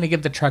probably going to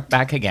give the truck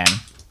back again.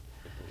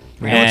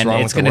 We know what's And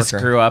wrong it's with the going to worker.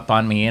 screw up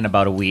on me in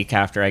about a week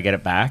after I get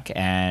it back,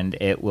 and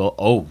it will.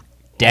 Oh,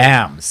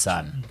 damn,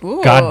 son!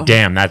 Ooh. God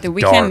damn, that's The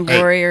Weekend dark.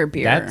 Warrior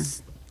beer.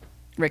 That's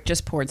Rick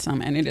just poured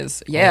some, and it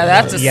is. Yeah,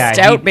 that's a Yeah,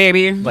 stout, he-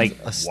 baby. like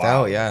A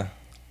stout, yeah.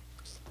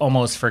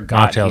 almost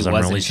forgot Mocktails, he I'm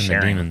wasn't releasing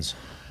sharing. the demons.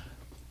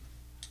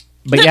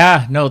 But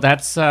yeah, no,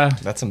 that's.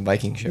 That's some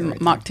Viking shit. Right there.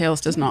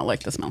 Mocktails does not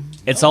like the smell.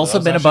 It's also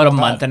that's been actually about a not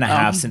month bad. and a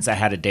half since I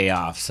had a day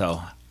off,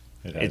 so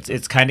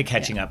it's kind of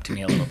catching up to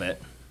me a little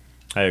bit.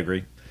 I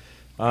agree.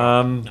 What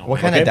kind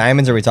Okay. of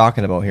diamonds are we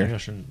talking about Maybe here? I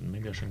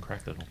shouldn't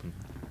crack that open.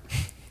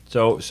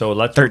 So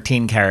let's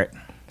 13 carat.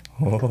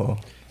 Oh.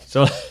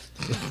 so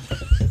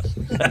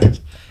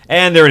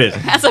and there it is.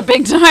 That's a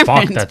big diamond.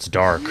 Fuck, that's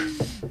dark.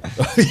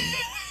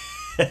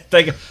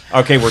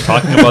 Okay, we're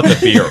talking about the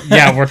beer.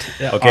 Yeah, we're.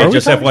 Okay,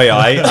 just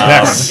FYI.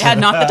 Yeah,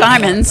 not the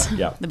diamonds.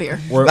 Yeah. The beer.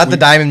 Not the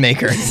diamond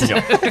maker. No,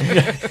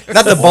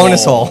 Not the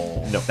bonus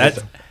hole. no,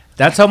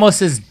 That's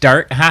almost as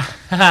dark.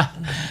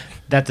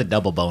 That's a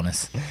double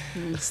bonus.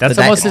 That's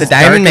the almost the as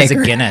diamond dark as a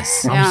maker.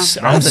 Guinness. Yeah.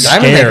 I'm That's the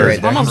diamond maker right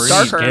scared. there. I'm Almost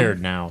pretty darker.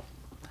 scared now.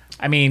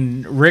 I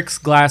mean, Rick's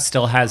glass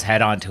still has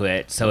head onto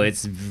it, so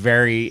it's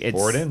very.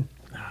 pour it in.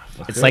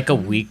 It's like a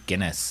weak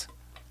Guinness.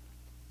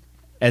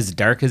 As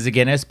dark as a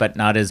Guinness, but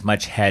not as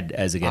much head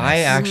as a Guinness. I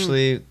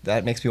actually,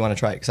 that makes me want to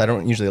try it because I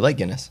don't usually like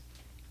Guinness.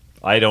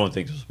 I don't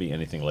think this will be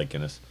anything like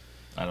Guinness.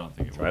 I don't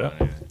think it Try it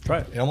will. out. Try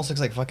it. It almost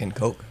looks like fucking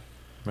Coke.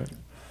 Right.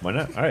 Why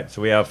not? All right.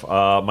 So we have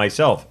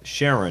myself,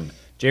 Sharon,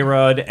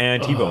 J-Rod,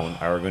 and T-Bone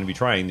are going to be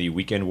trying the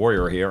Weekend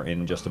Warrior here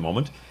in just a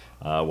moment.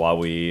 While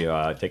we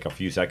take a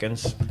few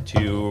seconds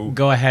to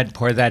Go ahead,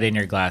 pour that in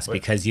your glass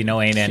because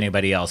ain't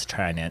anybody else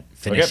trying it,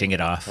 finishing Okay.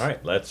 it off. All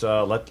right, let's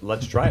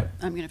try it.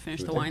 I'm gonna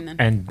finish the wine then.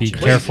 And be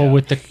careful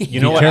with the.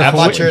 You know be what? Careful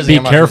I'm not with, cheersing, be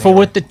I'm not careful cheersing.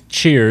 with the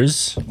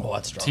cheers. Oh,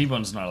 that's strong.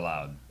 T-bone's not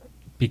allowed.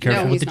 Be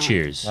careful No, with he's the not.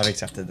 cheers. I've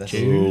accepted this.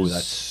 Ooh,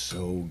 that's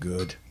so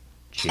good.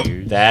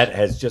 Cheers. That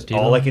has just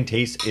T-Bone? all I can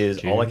taste is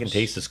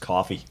Cheers. is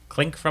coffee.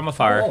 Clink from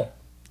afar.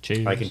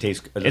 Cheers. I can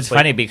taste. It's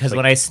funny because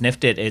when I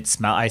sniffed it,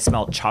 I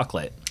smelled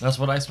chocolate. That's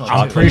what I smelled.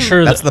 I'm too. pretty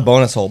sure That's that. the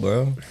bonus hole,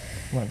 bro.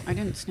 I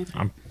didn't sniff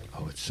it.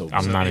 Oh, it's so.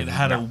 I'm good. not It even.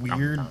 had a no, I'm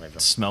weird not even.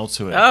 smell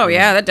to it. Oh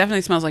yeah, that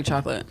definitely smells like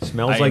chocolate.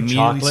 Smells I like immediately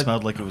chocolate.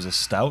 smelled like it was a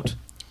stout,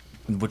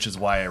 which is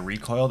why I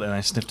recoiled and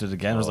I sniffed it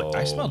again. I was like,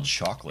 I smelled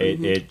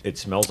chocolate. It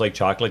smells like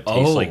chocolate.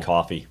 Tastes Oh. like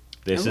coffee.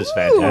 This is Ooh.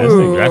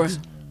 fantastic. That's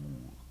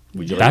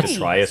Would you like to Nice.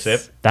 try a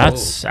sip?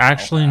 that's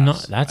actually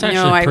not. That's actually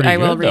No, pretty I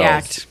will good, though.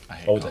 react.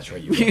 Oh, that's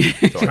right. You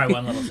will. Try Sorry.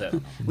 one little sip.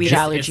 Weed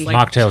allergy.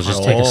 Mocktails,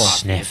 just take a Oh.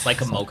 sniff. It's like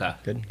a mocha.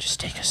 Just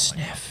take a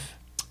sniff.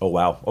 Oh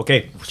wow.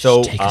 Okay,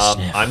 so take a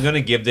sniff. I'm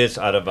gonna give this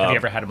out of Have you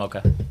ever had a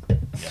mocha?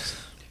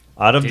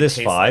 out of It this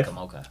tastes five. Like a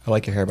mocha. I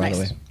like your hair, by the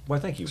way. Nice. Well,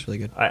 thank you. It's really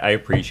good. I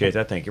appreciate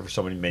that. Thank you for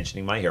somebody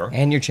mentioning my hair.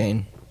 And your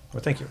chain.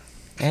 Well, thank you.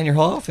 And your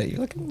whole outfit. You're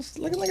looking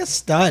like a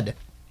stud.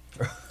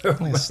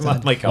 Like a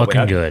stud. My cowboy Looking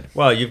hat. good.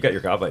 Well, you've got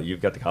your cowboy.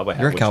 You've got the cowboy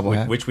hat, Your which, cowboy which,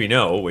 hat. which we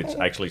know, which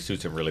actually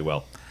suits him really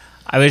well.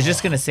 I was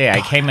just gonna say, I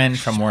came in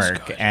from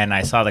work and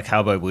I saw the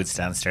cowboy boots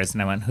downstairs,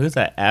 and I went, "Who's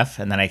the f?"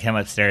 And then I came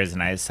upstairs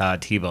and I saw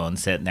T-Bone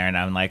sitting there, and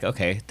I'm like,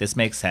 "Okay, this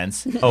makes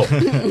sense." Oh,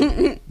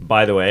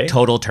 by the way,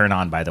 Total turn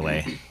on, by the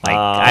way. Like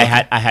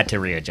I had to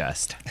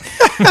readjust.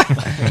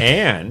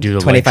 and Do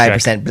the leg check.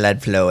 25%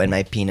 blood flow in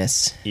my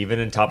penis. even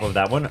on top of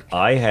that one,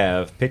 I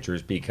have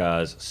pictures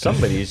because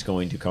somebody's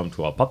going to come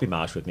to a puppy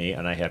mosh with me,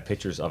 and I have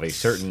pictures of a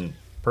certain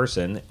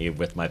person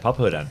with my pup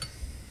hood on.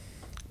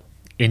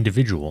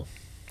 Individual.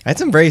 I had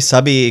some very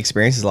subby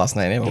experiences last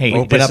night. I Hey,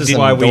 opened This up is some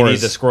why we need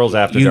doors. the squirrels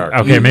after You- dark.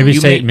 Okay, You- maybe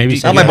you say make- maybe do-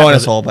 say Not my that.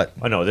 bonus hole, but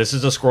Oh no, this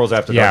is the squirrels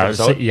after Yeah, dark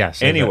episode. yeah, save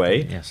that.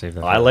 Anyway, Yeah, save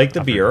that I for like the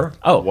after. beer.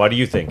 Oh. What do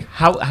you think?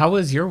 How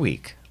was your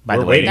week? By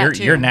We're the way, waiting. That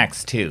too. you're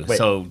next too. Wait.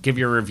 So give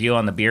your review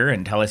on the beer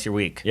and tell us your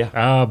week.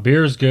 Yeah,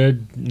 Beer's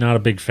good. Not a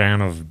big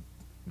fan of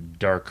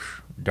dark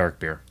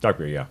beer, dark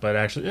beer. Yeah, but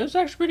actually, it's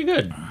actually pretty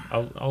good.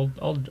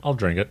 I'll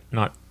drink it.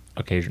 Not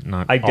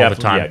not I all the definitely-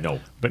 time. yeah, no.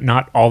 But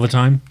not all the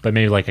time. But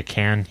maybe like a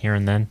can here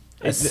and then.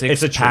 A It's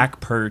six a pack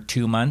per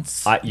 2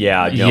 months.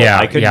 yeah, no, Yeah,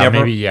 I could yeah, never.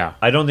 maybe, yeah.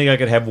 I don't think I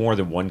could have more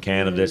than one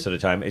can of this at a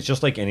time. It's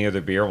just like any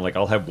other beer. I'm like,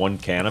 I'll have one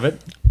can of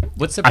it.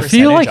 What's the I percentage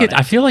feel like on it.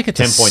 I feel like it's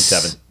a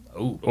 10.7.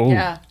 Oh, Oh,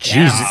 Yeah.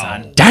 Jesus!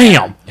 Damn.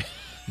 Damn!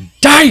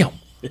 Damn!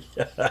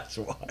 That's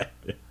why.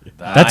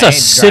 That's I a ain't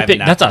sipping. driving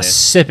That's after a this.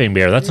 sipping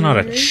beer. That's not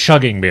a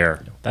chugging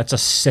beer. That's a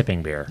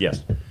sipping beer.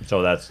 Yes.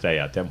 So that's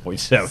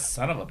 10.7.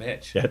 Son of a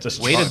bitch. Yeah, it's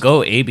a Way strong- to go,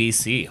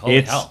 ABC.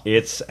 Holy hell.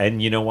 It's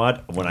and you know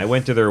what? When I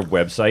went to their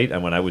website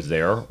and when I was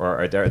there,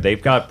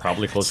 they've got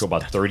probably close to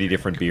about 30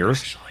 different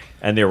beers,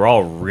 and they were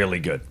all really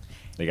good.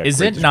 They got Is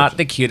great it not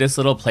the descriptions. cutest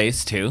little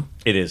place, too?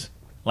 It is.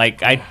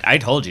 Like, I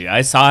told you.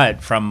 I saw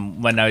it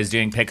from when I was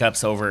doing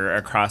pickups over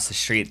across the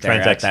street there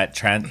Transex. at that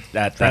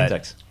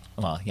Transex.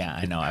 Well, yeah,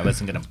 I know. I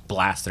wasn't going to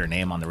blast their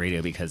name on the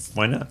radio because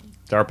Why not?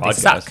 It's our they podcast.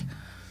 suck.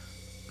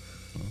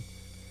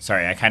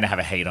 Sorry, I kind of have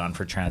a hate on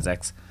for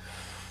Transex.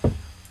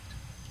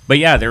 But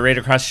yeah, they're right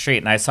across the street,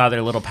 and I saw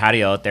their little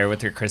patio out there with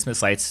their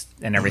Christmas lights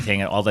and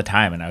everything all the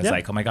time, and I was Yeah.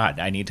 like, oh my God,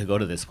 I need to go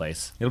to this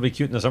place. It'll be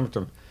cute in the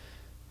summertime.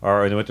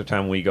 Or in the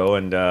wintertime we go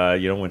and,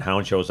 when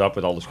Hound shows up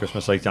with all those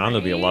Christmas lights on, it'll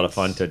be a lot of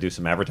fun to do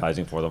some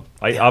advertising for them.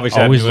 I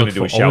obviously I'm Always going look, to do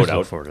a always shout look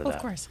out. forward to that.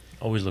 Of course.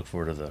 Always look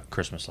forward to the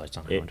Christmas lights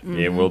on the It, road.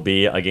 it will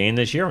be again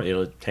this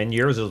year. 10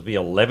 years. It'll be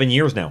 11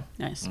 years now.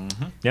 Nice.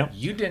 Yeah.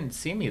 You didn't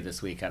see me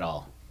this week at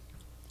all.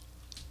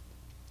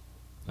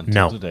 Until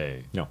No.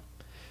 today. No.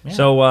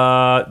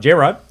 So,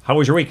 J-Rod, how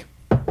was your week?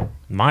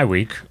 My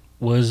week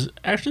was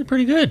actually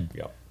pretty good.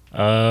 Yeah.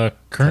 Because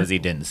Current he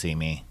didn't see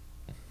me.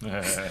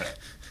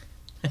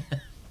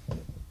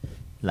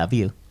 Love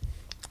you.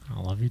 I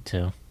love you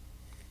too.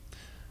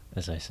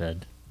 As I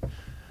said.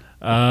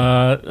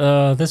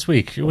 This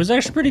week it was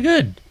actually pretty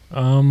good.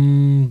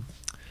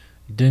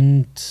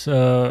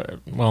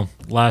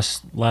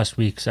 Last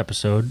week's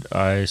episode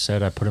I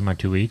said I put in my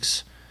 2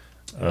 weeks.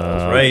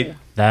 That's right.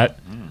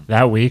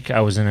 That week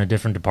I was in a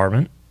different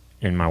department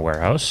in my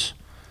warehouse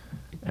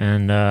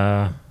and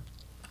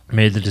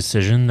made the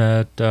decision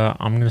that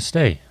I'm going to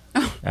stay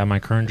at my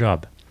current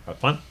job Have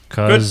fun.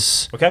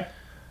 because Good.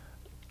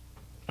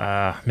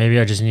 Okay. maybe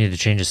I just needed to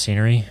change the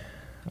scenery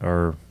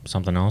or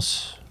something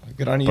else.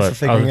 Good on you But for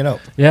figuring other- it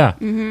out. Yeah,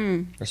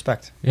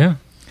 Respect. yeah.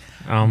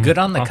 Good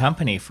on the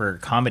company for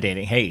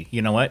accommodating. Hey,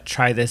 you know what?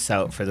 Try this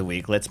out for the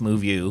week. Let's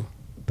move you.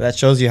 But that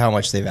shows you how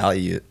much they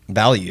value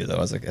you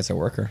though as a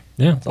worker.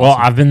 Yeah. That's Well,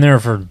 awesome. I've been there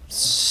for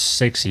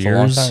 6 years. a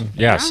long time.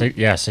 Yeah,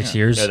 6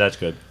 years. Yeah, that's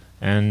good.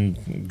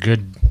 And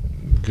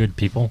good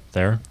people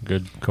there,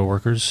 good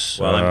coworkers.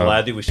 Well, I'm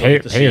glad that we still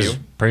get to see you.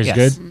 Pay's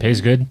Yes. good.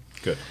 Pay's good.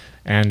 Good.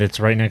 And it's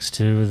right next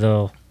to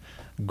the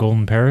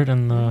Golden Parrot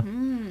and the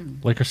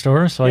liquor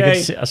store, so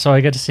Yay.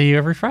 I get to see you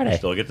every Friday.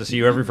 Still get to see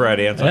you every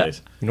Friday and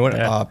Sundays. You know what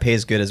Yeah.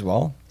 pays good as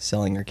well?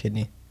 Selling your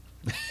kidney.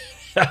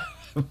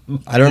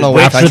 I don't know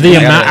what After country the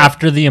I amount gotta-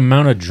 after the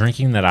amount of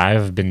drinking that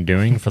I've been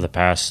doing for the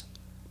past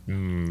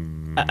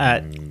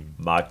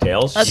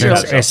Mocktails. That's You true. got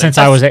something.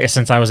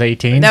 since I was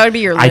 18. That would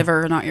be your I-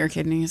 liver, not your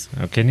kidneys.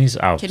 Kidneys?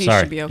 Oh, Kidneys sorry.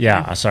 should be okay.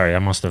 Yeah, sorry. I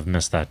must have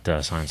missed that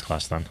science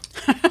class then.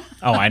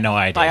 Oh, I know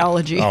I did.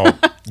 Biology. Oh, Whatever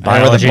the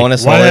biology.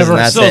 bonus hole is, Whatever. and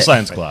that's Still it.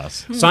 science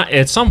class.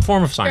 It's some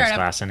form of science enough.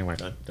 class anyway.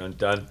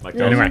 Done. Mike,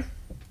 Anyway,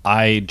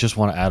 I just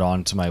want to add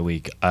on to my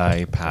week.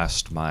 I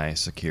passed my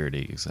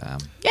security exam.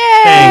 Yay!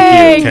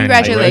 Thank you.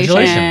 Congratulations.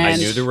 I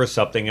knew there was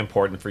something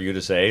important for you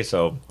to say,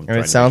 so. I'm And trying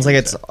it to sounds make like you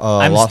it's say. a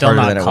I'm lot still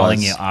harder not than it calling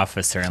was. you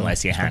officer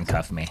unless you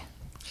handcuff me.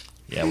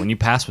 Yeah, when you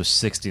pass with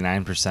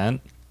 69%,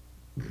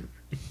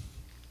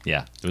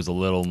 yeah, it was a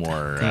little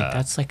more. Dude,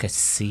 that's like a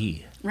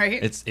C. It's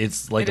Right?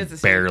 like It is a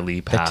C. barely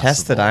The passable.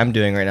 test that I'm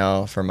doing right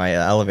now for my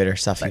elevator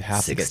stuff, you Like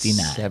have to get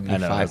 69. I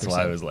know, 75%. that's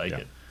why I was like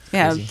it.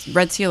 yeah,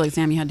 Red Seal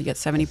exam, you had to get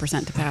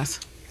 70% to pass.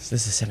 So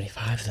this is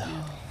 75 though.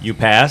 You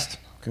passed.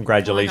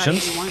 Congratulations. Oh,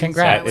 I got 81,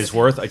 Congrats. That is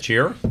worth a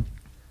cheer.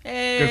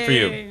 Good for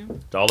you.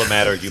 It's all that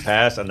matters. You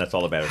passed, and that's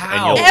all that matters.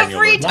 How?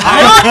 Every learn.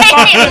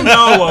 time.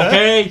 No,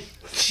 okay?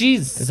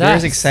 Jesus.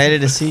 Bear's excited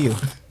to see you.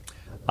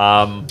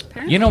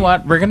 You know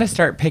what? We're gonna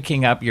start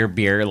picking up your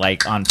beer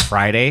like on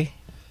Friday,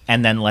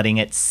 and then letting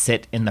it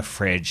sit in the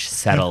fridge,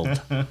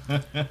 settled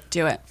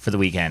Do it. for the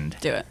weekend.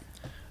 Do it.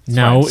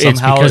 no, fine. it's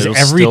Somehow because it'll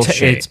still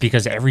shake. it's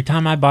because every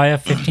time I buy a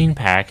 15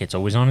 pack, it's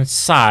always on its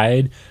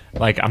side.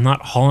 Like I'm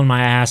not hauling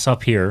my ass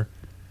up here,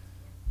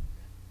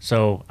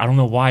 so I don't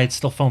know why it's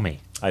still foamy.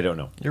 I don't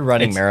know. You're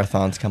running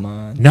marathons, come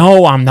on.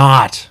 No, I'm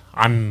not.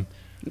 I'm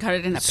Got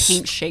it in a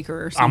paint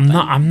shaker or something.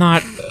 I'm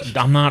not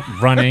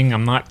running.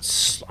 I'm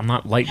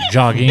not light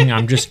jogging.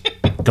 I'm just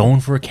going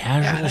for a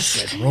casual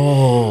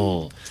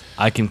stroll.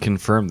 I can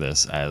confirm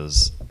this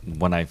as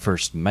when I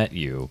first met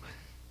you,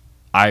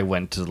 I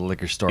went to the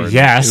liquor store in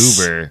Yes.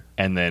 Uber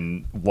and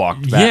then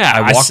walked back. Yeah, I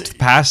I walked s-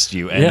 past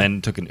you and Yeah.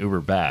 then took an Uber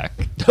back.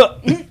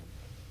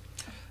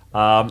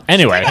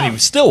 Anyway, And he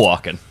was still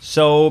walking.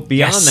 So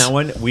beyond Yes. that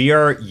one,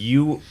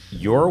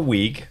 your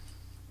week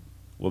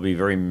will be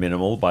very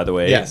minimal. By the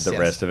way, Yes, the yes.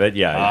 rest of it,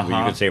 you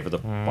could say for the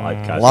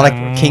podcast. A lot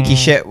of kinky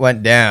shit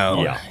went down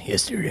Yeah.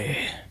 yesterday.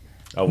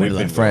 Oh, we've With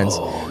been friends.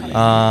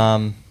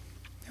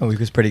 The week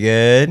was pretty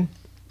good.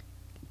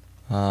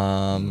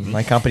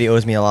 My company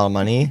owes me a lot of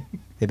money.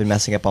 They've been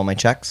messing up all my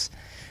checks,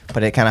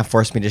 but it kind of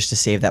forced me just to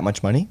save that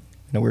much money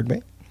in a weird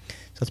way.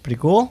 So it's pretty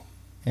cool.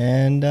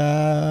 And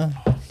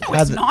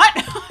It's not.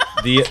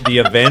 the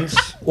events.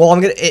 well,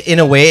 I'm gonna. In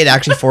a way, it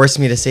actually forced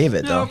me to save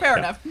it No, though. fair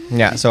enough.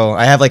 Yeah. So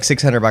I have like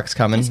 $600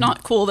 coming. It's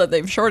not cool that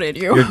they've shorted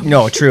you.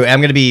 No, true. I'm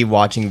gonna be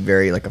watching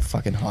very like a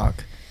fucking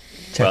hawk.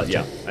 Well,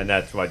 yeah, and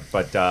that's what.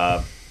 But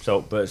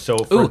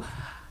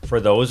for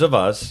those of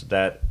us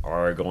that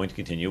are going to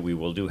continue, we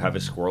will have a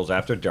Squirrels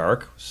After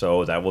Dark,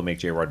 so that will make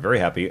J-Rod very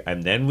happy,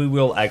 and then we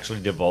will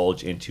actually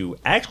divulge into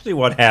actually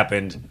what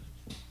happened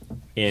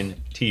in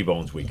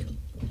T-Bone's week.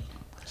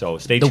 So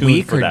stay The tuned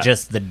week for or that.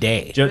 just the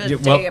day? The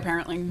day,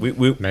 apparently.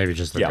 Maybe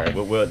just the Yeah, day.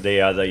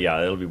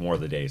 it'll be more of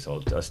the day.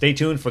 So stay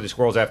tuned for the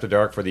Squirrels After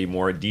Dark for the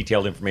more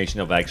detailed information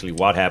of actually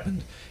what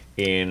happened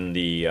in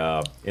the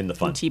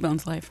fun.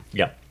 T-Bone's life.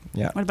 Yeah,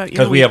 Yeah. What about your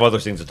because we week? have other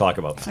things to talk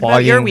about. What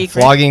about your week,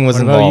 Rick? Flogging was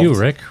What about involved.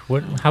 you, Rick?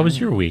 How was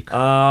your week?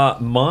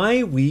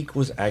 My week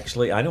was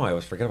actually, I know, I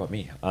always forget about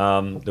me.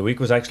 The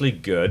week was actually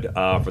good.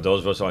 For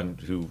those of us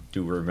who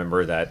do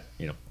remember that,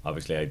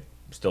 obviously I'm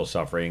still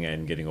suffering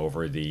and getting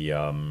over the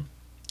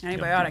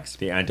Antibiotics.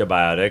 the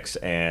antibiotics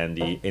and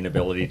the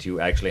inability to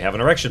actually have an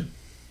erection.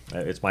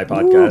 It's my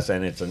podcast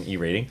and it's an E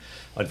rating.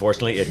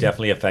 Unfortunately, it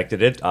definitely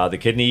affected it. The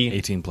kidney,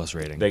 18 plus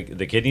rating.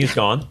 the kidney is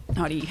gone,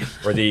 Naughty.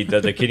 or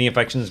the kidney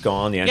infection is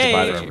gone. The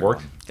antibiotics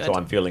worked, Good. so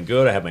I'm feeling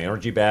good. I have my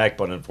energy back,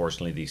 but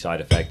unfortunately, the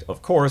side effect,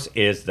 of course,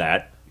 is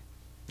that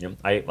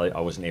I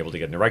wasn't able to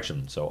get an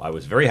erection. So I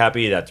was very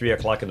happy that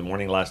 3:00 in the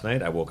morning last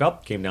night, I woke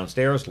up, came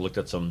downstairs, looked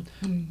at some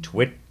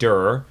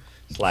Twitter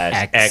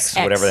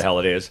 /X, whatever the hell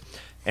it is,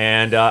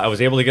 and I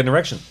was able to get an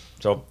erection.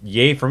 So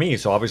yay for me.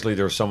 So obviously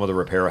there's some of the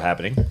repair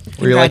happening. Were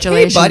you like, hey,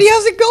 Congratulations. buddy,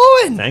 how's it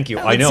going? Thank you.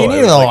 Haven't I know. seen you I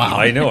in was a like, while.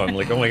 I know. I'm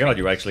like, oh my god,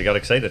 you actually got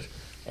excited.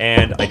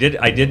 And I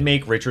did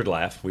make Richard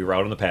laugh. We were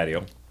out on the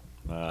patio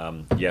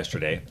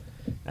yesterday,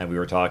 and we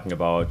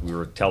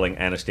were telling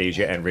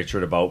Anastasia and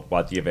Richard about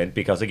what the event,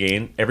 because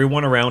again,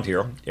 everyone around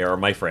here are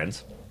my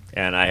friends,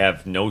 and I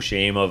have no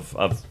shame of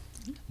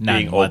None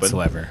being open.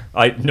 whatsoever.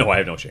 I have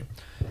no shame.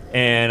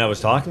 And I was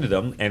talking to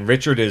them, and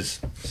Richard is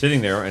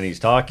sitting there, and he's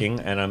talking,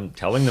 and I'm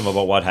telling them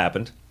about what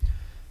happened.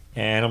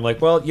 And I'm like,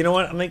 well, you know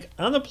what? I'm like,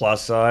 on the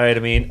plus side, I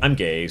mean, I'm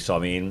gay, so I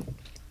mean,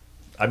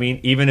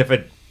 even if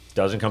it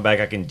doesn't come back,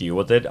 I can deal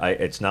with it.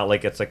 It's not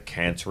like it's a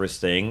cancerous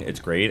thing. It's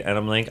great. And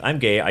I'm like, I'm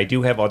gay. I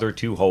do have other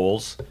 2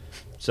 holes,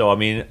 so I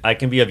mean, I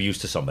can be of use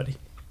to somebody.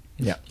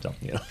 Yeah. So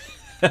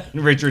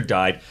And Richard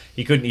died.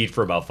 He couldn't eat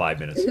for about 5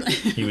 minutes.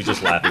 He was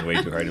just laughing way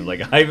too hard. I'm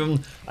like,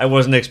 I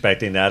wasn't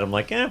expecting that. I'm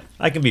like,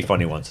 I can be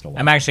funny once in a while.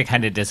 I'm actually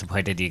kind of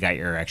disappointed you got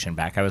your erection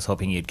back. I was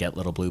hoping you'd get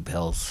little blue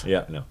pills.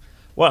 Yeah, no.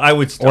 Well, I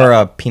would stop. Or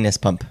a penis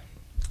pump.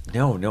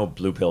 No,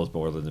 blue pills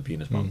more than the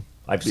penis pump.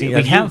 I've seen.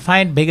 We can't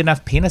find big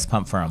enough penis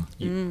pump for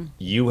him.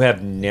 You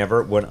have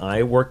never. When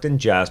I worked in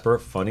Jasper,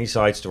 funny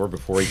side story.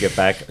 Before we get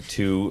back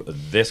to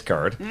this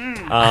card,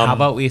 How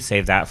about we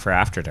save that for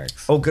After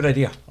Darks? oh, good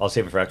idea. I'll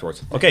save it for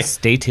afterwards. Okay.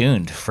 Stay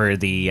tuned for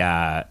the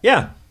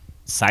Yeah.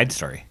 side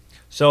story.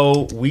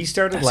 So we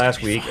started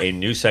last week a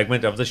new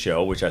segment of the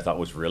show, which I thought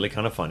was really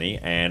kind of funny,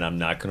 and I'm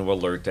not going to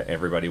alert to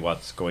everybody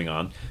what's going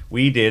on.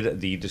 We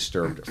did the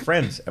Disturbed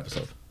Friends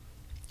episode.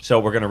 So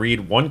we're going to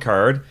read one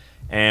card,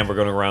 and we're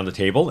going to go around the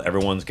table.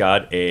 Everyone's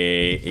got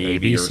a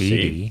B, or C.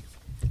 D.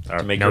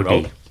 To make No your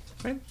vote. D.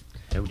 Right?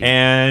 No D.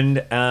 And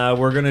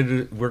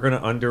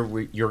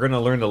you're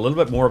gonna learn a little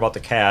bit more about the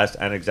cast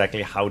and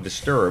exactly how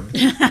disturbed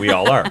we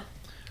all are.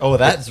 Oh,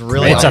 that's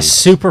really It's a nice.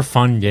 super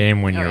fun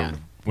game when yeah.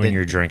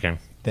 you're drinking.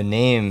 The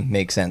name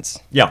makes sense.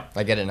 Yeah.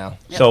 I get it now.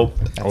 So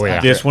Oh, yeah.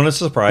 this one is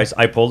a surprise.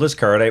 I pulled this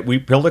card. We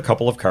pulled a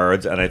couple of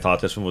cards, and I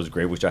thought this one was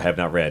great, which I have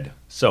not read.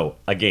 So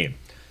again,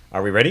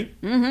 are we ready?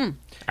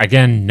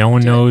 Again, no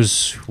one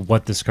knows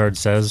what this card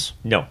says.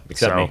 No,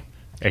 except me.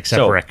 Except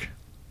So- Rick.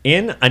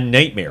 In a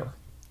nightmare,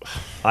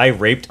 I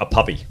raped a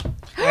puppy.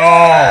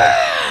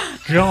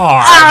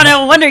 God. Oh,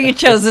 no wonder you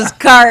chose this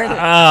card.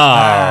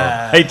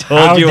 I told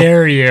How you.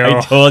 dare you. I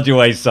told you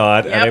I saw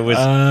it, and Yep. it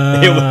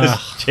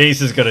was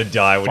Chase is gonna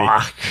die when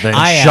Then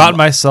I am- shot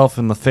myself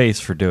in the face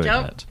for doing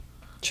Yep. it.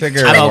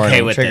 Trigger I'm warning.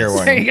 okay with Trigger this.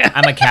 warning.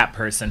 I'm a cat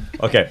person.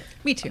 Okay,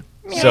 Me too.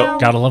 so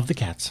Gotta love the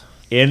cats.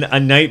 in a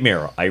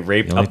nightmare, I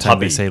raped The a only time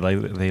puppy. they say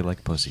they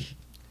like pussy.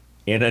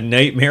 In a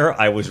nightmare,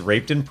 I was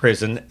raped in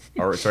prison.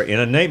 In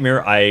a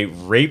nightmare, I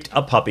raped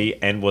a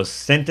puppy and was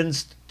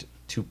sentenced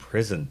to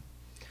prison.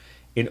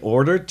 In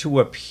order to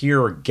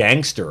appear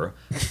gangster,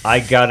 I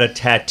got a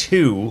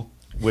tattoo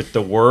with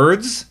the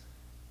words.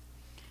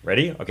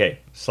 Ready? Okay.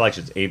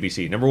 Selections A, B,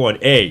 C. Number 1,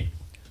 A.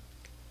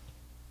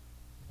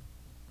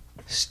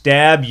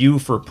 Stab you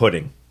for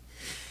pudding.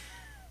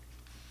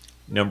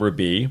 Number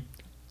B.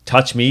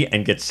 Touch me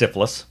and get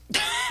syphilis.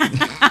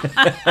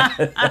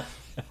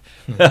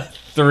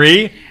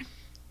 3.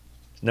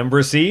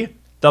 Number C.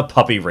 The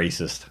puppy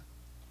racist.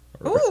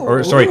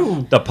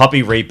 The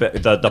puppy rape.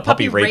 The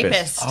puppy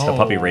rapist. The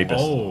puppy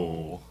rapist.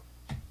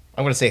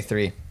 I'm going to say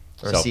 3.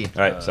 Or So, C. all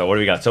right. So what do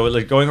we got? So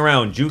like going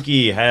around,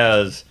 Juki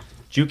has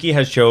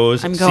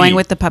chose. I'm going C,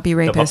 with the puppy the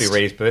rapist. puppy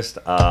rapist.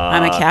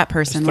 I'm a cat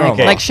person. throw Like,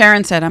 'em. like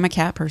Sharon said, I'm a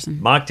cat person.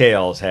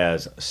 Mocktails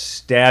has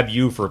stab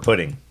you for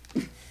pudding.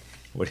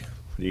 What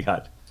do you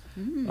got?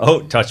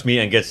 Oh, touch me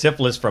and get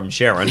syphilis from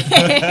Sharon.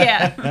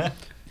 Yeah.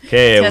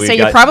 Okay, So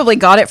you probably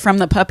got it from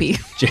the puppy.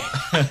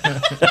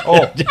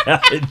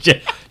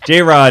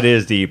 J-Rod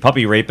is the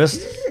puppy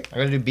rapist. I'm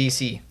gonna do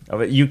BC. Oh,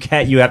 but you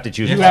can't. You have to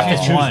choose. You one. have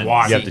to choose One.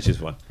 one. You have to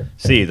choose one.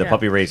 C, the Yeah.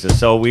 puppy racist.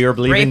 So we are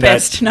believing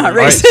Rapist, that. not All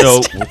right,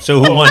 racist.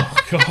 so who won?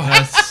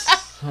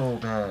 So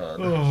bad.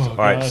 All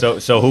right.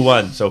 So who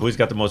won? So who's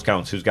got the most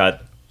counts? Who's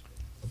got?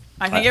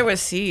 I think it was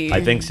C.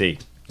 I think C.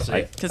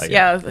 Because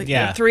I-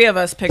 Yeah. 3 of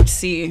us picked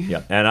C.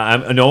 Yeah, and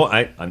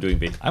I'm doing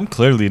B. I'm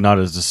clearly not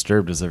as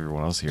disturbed as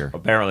everyone else here.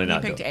 Apparently You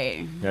not. picked though.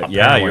 A.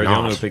 Yeah, you're the not.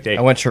 only one who picked A.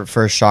 I went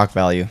for shock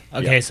value.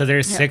 Okay, so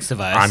there's 6 of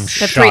us. I'm The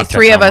shocked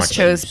three at of how us much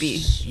chose you-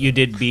 B. You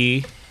did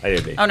B. I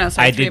did B. Oh no,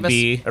 sorry. I 3 did of us.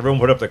 B. Everyone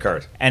put up their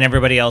card. And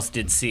everybody else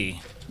did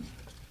C.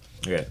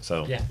 Okay,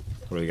 so Yeah.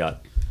 what do we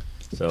got?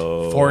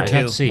 So 4 I 2.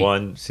 got C.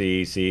 1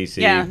 C C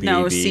C. Yeah, B,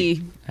 no, B.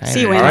 C. All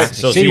C right. wins. All right,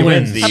 so C C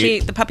wins.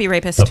 wins. The puppy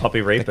rapist. The puppy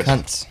The rapist.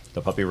 cunts.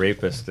 The puppy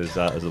rapist is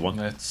the one.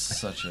 That's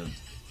such a.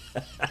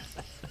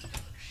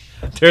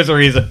 There's a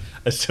reason.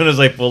 As soon as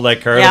I pulled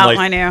that card, Yeah, I'm like,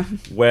 I knew.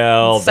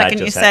 well, that Second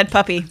just you ha- said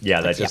puppy.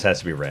 Yeah, that just has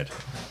to be read.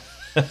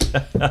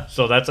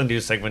 So that's a new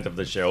segment of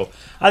the show.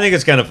 I think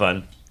it's kind of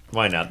fun.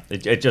 Why not?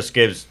 It just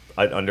gives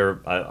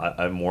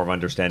a more of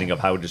understanding of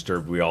how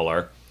disturbed we all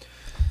are.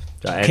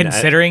 And-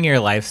 Considering your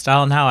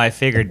lifestyle now, I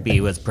figured B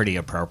was pretty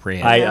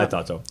appropriate. I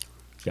thought so.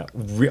 Yeah.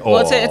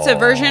 Well, it's a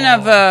version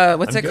of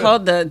what's I'm it good.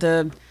 called?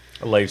 The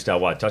A lifestyle.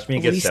 What? Touch me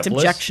and get least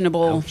syphilis?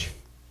 objectionable Ouch.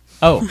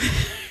 oh,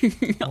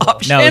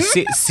 option. no,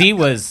 C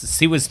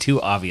was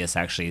too obvious,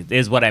 actually,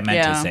 is what I meant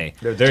Yeah. to say.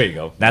 There you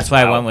go. That's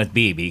why I Wow. went with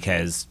B,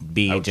 because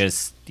B Ouch.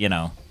 just, seems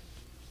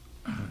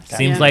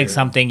Yeah. like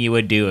something you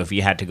would do if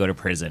you had to go to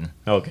prison.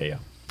 Okay, yeah.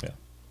 Yeah.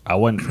 I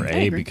went for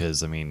A agree.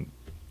 because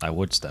I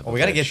would step. Well, we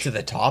gotta get to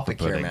the topic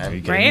here, pudding. Are you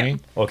man. kidding Right? me?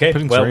 Okay,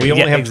 Pudding's well, great. we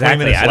only Yeah, have 20 exactly.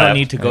 minutes I don't left.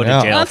 need to go I to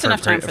know. jail That's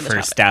enough time for the for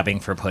topic. stabbing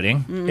for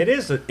pudding. It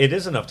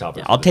is enough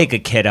topic. I'll take a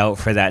kid out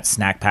for that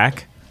snack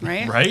pack.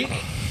 right? Right?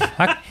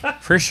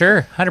 For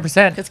sure,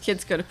 100%. Because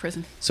kids go to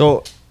prison.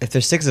 So if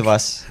there's 6 of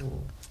us,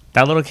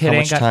 That little kid how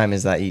ain't much got. time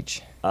is that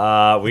each?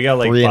 We got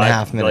like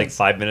 3.5 minutes. Like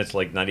 5 minutes,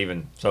 like not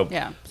even. So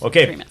Yeah, so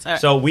Okay. 3 minutes. All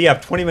right. So we have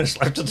 20 minutes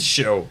left of the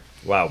show.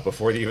 Wow.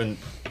 Before you even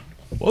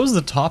What was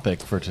the topic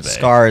for today?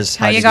 Scars.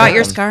 How how'd you got get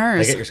your them? I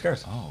scars? get your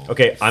scars.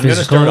 Okay, I'm gonna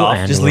Physical start off.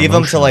 and- Just leave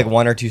them to emotional. like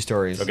 1 or 2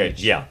 stories. Okay,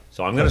 yeah.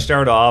 So I'm going to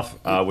start off,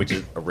 which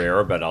is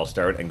rare, but I'll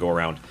start and go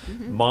around.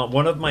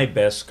 One of my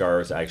best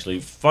scars, actually,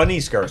 funny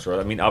scars.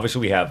 I mean,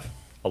 obviously, we have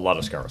a lot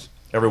of scars.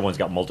 Everyone's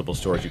got multiple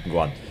stories you can go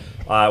on.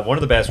 One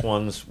of the best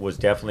ones was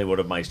definitely one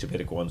of my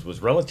stupidic ones,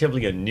 was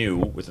relatively a new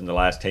within the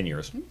last 10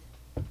 years.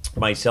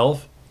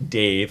 Myself,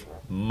 Dave,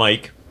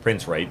 Mike,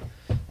 Prince Wright,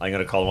 I'm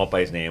going to call him up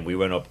by his name. We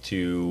went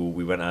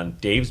on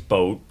Dave's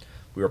boat.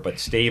 We were up at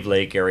Stave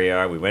Lake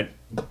area. We went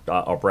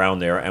up around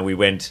there, and we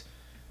went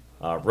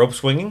rope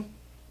swinging.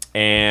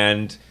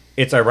 And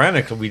it's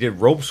ironic, we did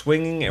rope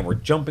swinging and we're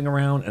jumping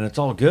around and it's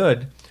all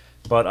good,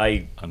 but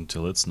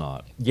Until it's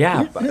not.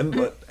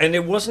 and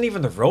it wasn't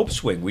even the rope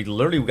swing. We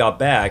literally got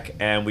back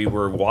and we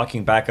were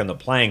walking back on the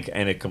plank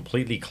and it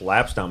completely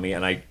collapsed on me,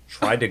 and I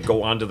tried to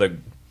grab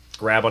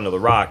onto the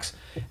rocks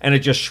and it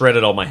just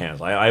shredded all my hands.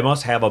 I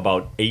must have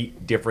about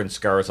 8 different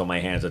scars on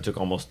my hands that took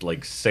almost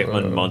like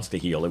 7 months to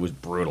heal. It was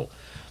brutal.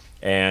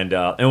 And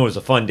it was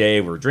a fun day.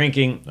 We were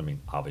drinking. I mean,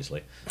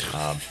 obviously,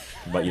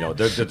 but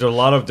there's a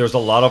lot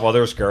of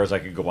other scars I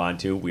could go on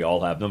to. We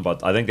all have them,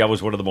 but I think that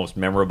was one of the most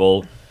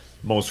memorable,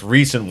 most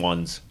recent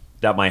ones.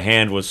 That my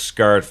hand was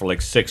scarred for like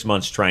 6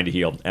 months trying to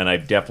heal, and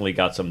I've definitely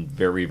got some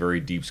very, very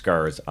deep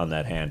scars on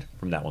that hand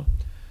from that one.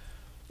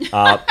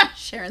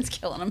 Sharon's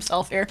killing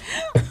himself here.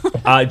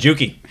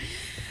 Juki.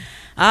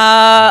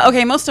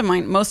 Okay, most of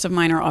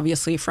mine are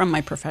obviously from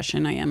my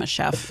profession. I am a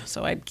chef,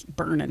 so I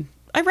burn, and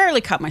I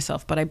rarely cut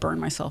myself, but I burn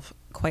myself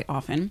quite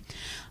often.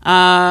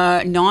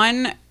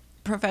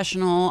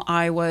 Non-professional,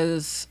 I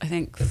was, I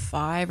think,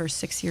 5 or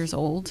 6 years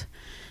old,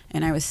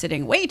 and I was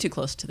sitting way too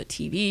close to the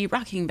TV,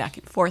 rocking back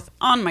and forth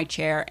on my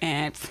chair,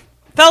 and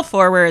fell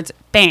forwards,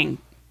 bang,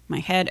 my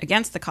head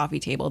against the coffee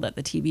table that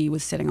the TV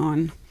was sitting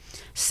on.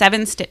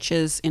 7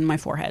 stitches in my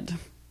forehead.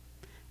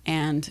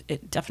 And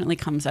it definitely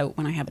comes out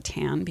when I have a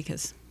tan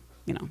because,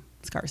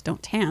 scars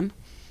don't tan.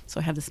 So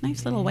I have this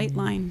nice little white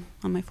line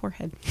on my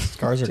forehead.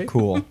 Scars are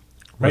cool.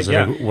 Was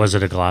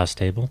it a glass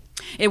table?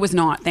 It was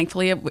not.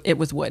 Thankfully, it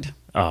was wood.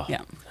 Oh,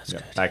 Yeah.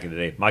 Back in the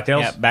day,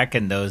 mocktails. Yeah, back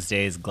in those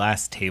days,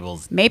 glass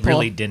tables Maple.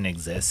 really didn't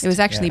exist. It was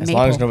actually Yeah, as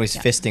maple. long as nobody's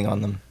Yeah. fisting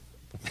on them.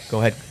 Go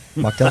ahead,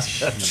 mocktails.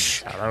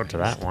 Shout out to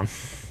that one.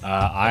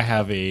 I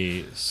have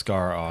a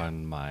scar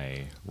on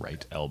my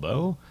right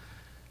elbow.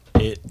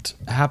 It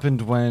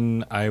happened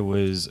when I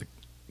was a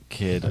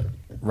kid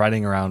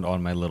riding around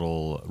on my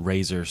little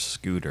Razor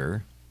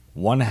scooter,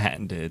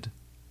 one-handed.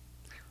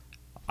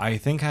 I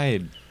think I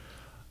had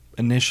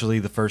initially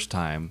the first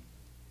time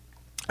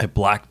I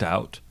blacked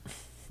out,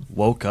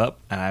 woke up,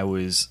 and I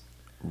was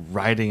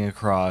riding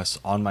across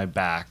on my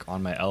back,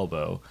 on my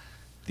elbow,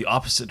 the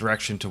opposite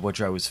direction to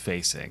which I was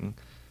facing,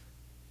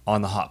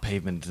 on the hot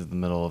pavement in the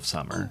middle of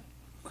summer.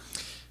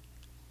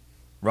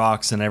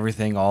 Rocks and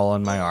everything all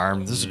on my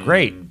arm. This is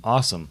great.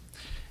 Awesome.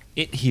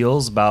 It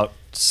heals about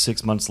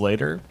 6 months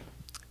later,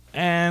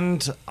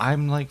 And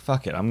I'm like,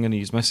 fuck it, I'm going to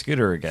use my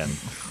scooter again.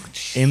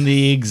 In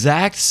the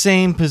exact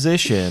same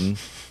position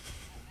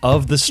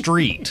of the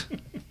street,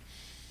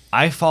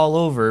 I fall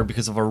over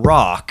because of a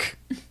rock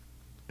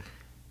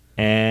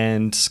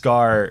and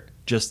scar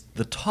just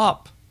the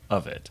top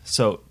of it.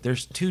 So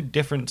there's 2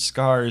 different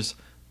scars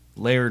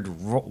layered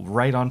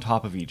right on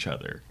top of each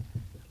other.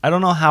 I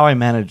don't know how I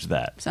managed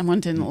that. Someone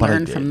didn't But I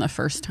learn did. from the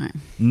first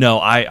time. No,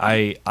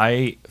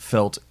 I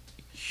felt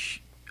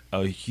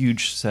a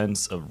huge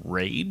sense of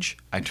rage.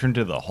 I turned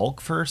to the Hulk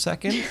for a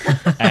second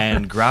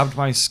and grabbed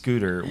my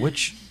scooter,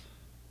 which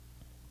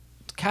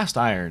cast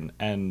iron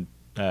and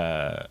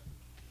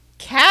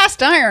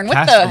Cast iron. What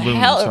Cast the aluminum,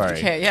 hell? sorry.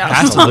 Okay, yeah.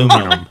 Cast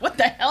aluminum. What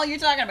the hell are you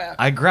talking about?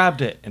 I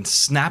grabbed it and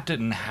snapped it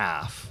in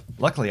half.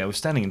 Luckily, I was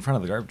standing in front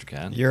of the garbage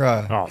can. Your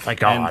Oh, thank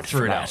God. and threw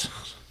for it that. out.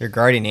 your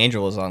guardian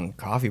angel was on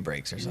coffee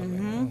breaks or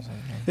something.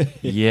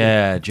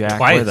 Yeah, Jack,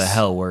 where the Twice.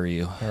 hell were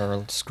you?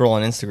 Or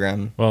scrolling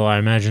Instagram. Well, I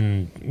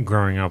imagine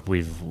growing up,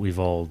 we've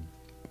all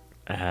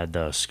had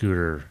the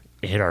scooter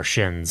hit our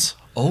shins.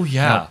 Oh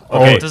yeah.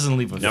 Okay. It doesn't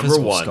leave a Number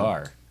physical one.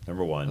 scar.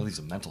 Number It one, leaves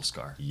a mental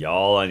scar.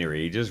 y'all on your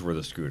ages were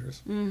the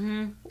scooters.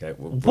 Mm-hmm. Okay.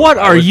 What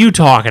are you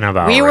talking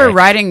about? We were Rick?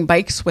 riding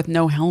bikes with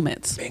no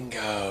helmets. Or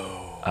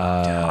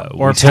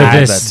Or we to had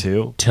this that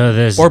too. to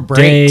this Or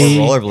brakes. day.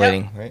 Or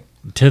rollerblading, right?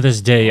 To this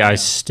day, I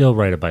still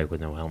ride a bike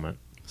with no helmet.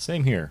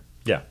 Same here.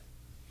 Yeah.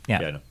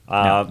 Yeah. Yeah.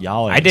 No.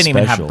 Y'all I ain't didn't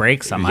even have special.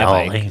 brakes on my Y'all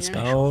bike. ain't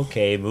special.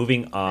 Okay,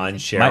 moving on. My,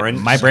 Sharon.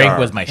 my brake Scar.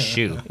 was my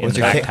shoe in Was the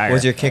your, back kick, tire.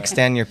 was your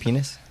kickstand your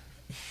penis?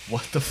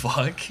 What the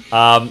fuck?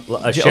 Sharon.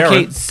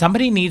 Okay,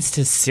 somebody needs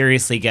to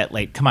seriously get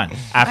like, come on.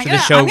 After the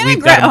show, I'm gonna we've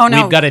gra- got oh,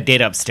 no. we've got a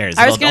date upstairs.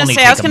 I was It'll gonna only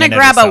say I was take gonna minute or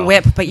grab so. a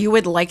whip, but you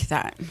would like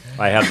that.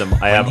 I have them.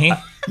 I have. he?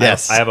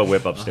 Yes. I have a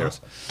whip upstairs.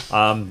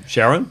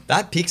 Sharon.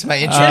 That piques my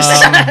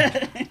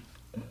interest.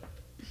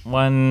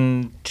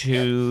 1,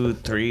 2,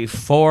 3,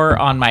 4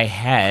 on my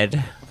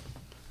head.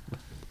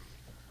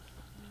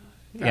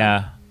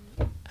 Yeah.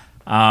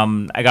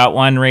 I got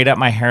one right up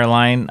my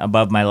hairline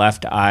above my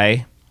left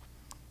eye.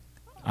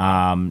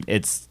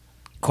 It's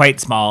quite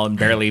small and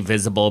barely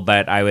visible,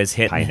 but I was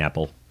hit.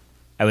 Pineapple.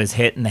 I was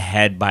hit in the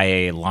head by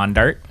a lawn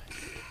dart.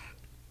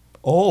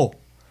 Oh,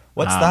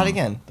 what's that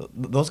again?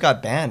 Those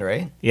got banned,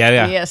 right?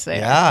 Yeah. Yes, they are.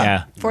 Yeah.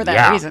 Yeah. For that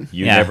Yeah. reason.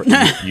 You Yeah. never.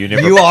 You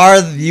never.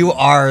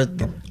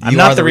 I'm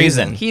not the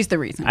reason. He's the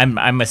reason.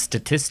 I'm a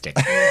statistic.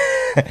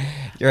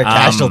 You're a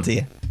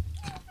casualty.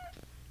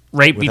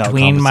 Right Without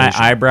between my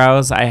compensation.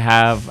 eyebrows, I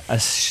have a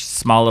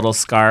small little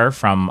scar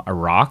from a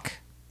rock.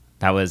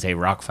 That was a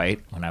rock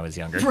fight when I was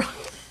younger.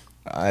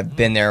 I've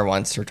been there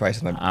once or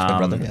twice with my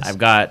brother. Yes. I've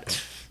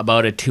got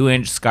about a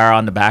 2-inch scar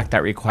on the back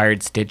that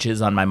required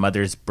stitches on my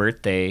mother's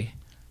birthday,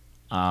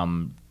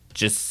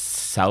 just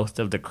south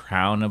of the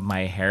crown of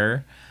my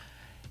hair.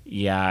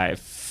 Yeah, I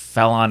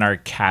fell on our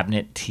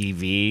cabinet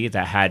TV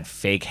that had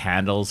fake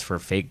handles for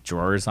fake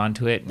drawers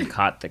onto it and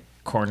caught the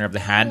corner of the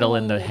handle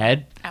in the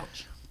head.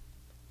 Ouch.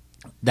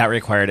 That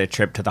required a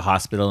trip to the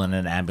hospital and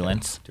an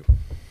ambulance.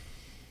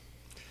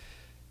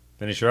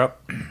 Finish her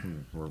up.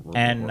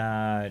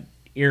 And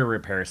ear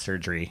repair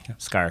surgery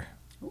scar.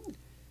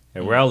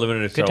 Yeah, we're all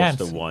limiting ourselves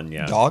to times. one.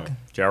 Yeah. Dog?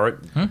 Jared.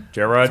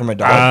 Jared. From a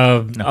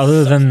dog.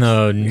 Other than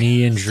the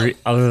knee injury,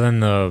 other than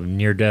the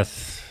near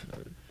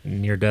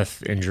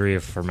death injury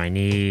for my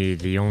knee,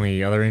 the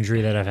only other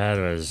injury that I've had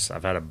is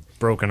I've had a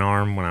broken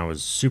arm when I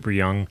was super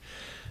young,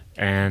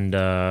 and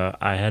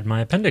I had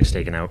my appendix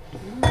taken out.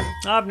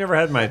 I've never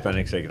had my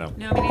appendix taken out.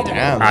 No, me neither.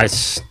 Damn.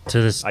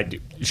 To this, I do.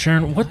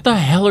 Sharon, what the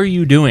hell are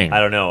you doing? I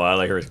don't know. All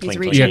I hear is He's clink,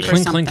 reaching clink, Yeah, for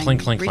clink, something.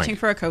 clink, clink, Reaching clink.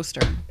 for a coaster.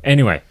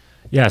 Anyway,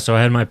 yeah, so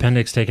I had my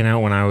appendix taken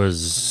out when I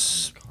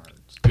was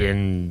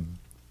in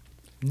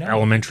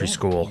elementary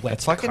school.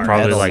 That's fucking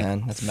Probably metal, like-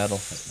 man. That's metal.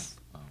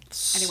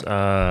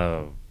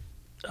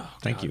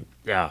 Thank you.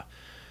 Yeah.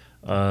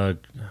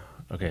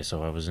 Okay,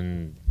 so I was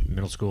in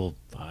middle school,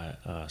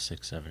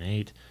 6, 7,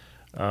 8.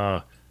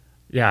 Yeah,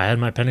 I had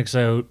my appendix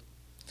out.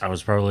 I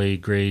was probably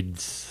grade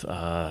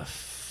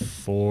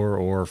 4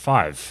 or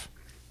 5.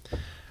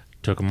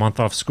 Took a month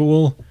off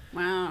school,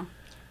 Wow.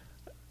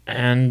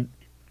 and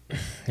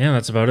yeah,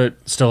 that's about it.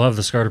 Still have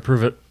the scar to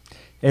prove it.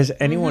 Has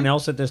anyone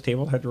else at this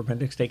table had their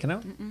appendix taken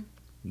out?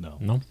 No.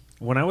 No,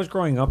 When I was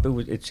growing up,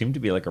 it seemed to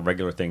be like a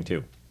regular thing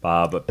too.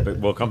 But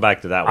we'll come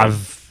back to that one.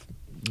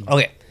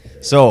 Okay.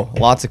 So,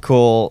 lots of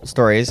cool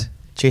stories.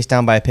 Chased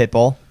down by a pit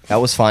bull. That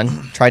was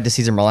fun. Tried to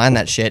Caesar Milan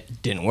that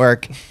shit. Didn't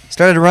work.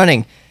 Started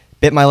running.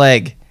 Bit my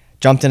leg.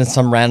 Jumped into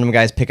some random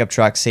guy's pickup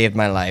truck. Saved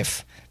my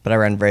life. But I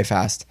ran very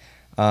fast.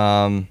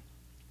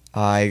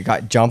 I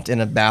got jumped in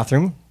a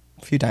bathroom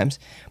a few times.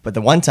 But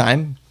the one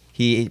time,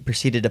 he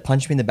proceeded to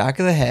punch me in the back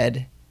of the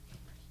head,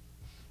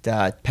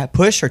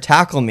 push or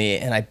tackle me,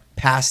 and I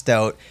passed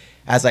out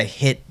as I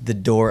hit the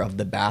door of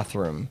the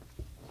bathroom,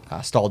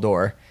 stall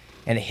door,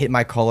 and it hit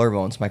my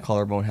collarbone. So my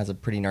collarbone has a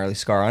pretty gnarly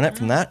scar on it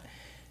from that.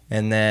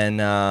 And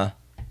then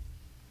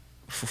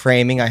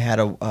framing, I had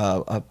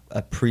a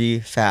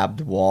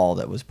prefabbed wall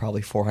that was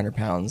probably 400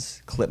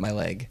 pounds, clipped my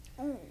leg.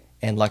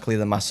 And luckily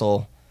the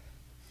muscle,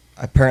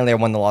 apparently I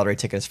won the lottery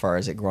ticket as far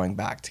as it growing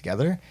back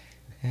together.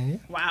 And yeah,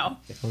 Wow.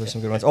 those are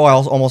some good ones. Oh, I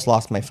also almost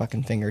lost my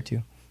fucking finger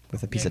too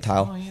with a piece of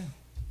tile.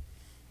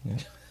 Oh,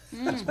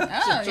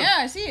 yeah,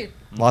 I see.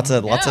 Lots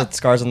of Yeah.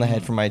 scars on the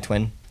head from my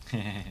twin.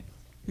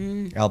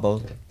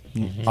 Elbow,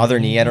 other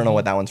knee. I don't know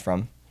what that one's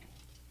from.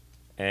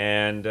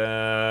 And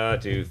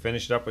to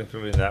finish it up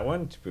including that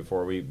one,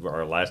 before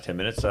our last 10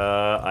 minutes,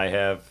 I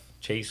have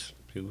Chase,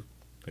 who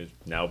is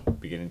now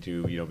beginning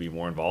to be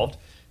more involved,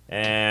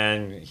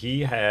 and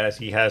he has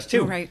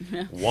two. Oh, right,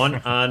 yeah. One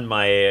on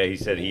my. He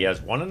said he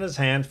has one in his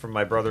hand from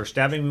my brother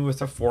stabbing me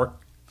with a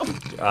fork.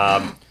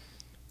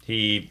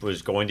 He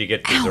was going to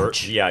get dessert.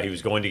 Ouch. Yeah, he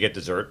was going to get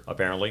dessert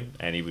apparently,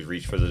 and he would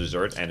reach for the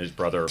dessert, and his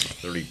brother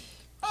literally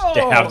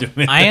stabbed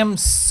him. I am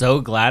so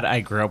glad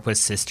I grew up with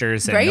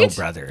sisters and no Right?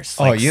 brothers.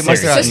 Oh, you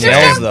must have Sisters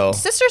nails don't, though.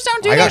 sisters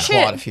don't do I that got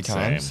clawed a shit. few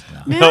times.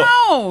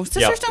 No,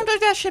 sisters Yeah. don't do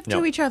that shit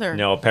to each other.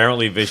 No,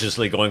 apparently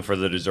viciously going for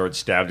the dessert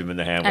stabbed him in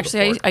the hand with a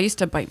Actually, fork. I used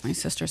to bite my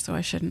sister, so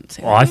I shouldn't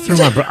say Well,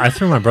 that. I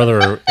threw my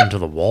brother into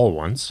the wall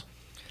once.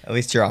 At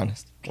least you're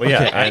honest. Well,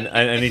 yeah,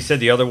 and he said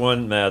the other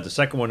one, the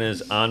second one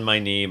is on my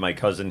knee. My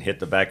cousin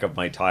hit the back of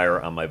my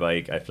tire on my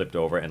bike. I flipped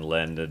over and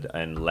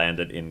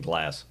landed in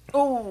glass.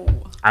 Oh,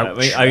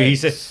 He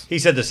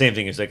said the same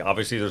thing. He's like,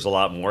 obviously, there's a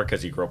lot more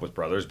because he grew up with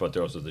brothers, but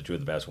those are the two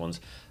of the best ones.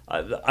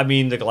 I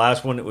mean, the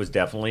glass one, it was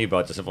definitely,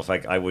 but the simple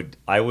fact, I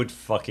would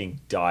fucking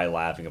die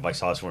laughing if I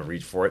saw someone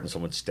reach for it and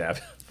someone stab.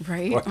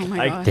 right? Oh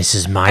my god. This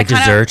is my I kinda-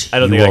 dessert. I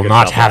don't You think I will could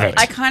not stop have laughing. it.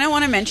 I kind of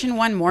want to mention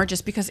one more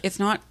just because it's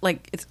not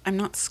like I'm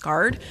not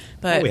scarred,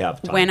 but we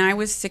have time. when I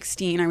was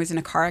 16, I was in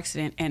a car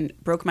accident and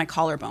broke my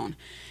collarbone.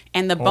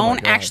 And the bone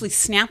God. actually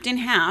snapped in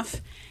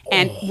half,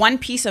 and one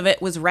piece of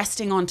it was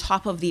resting on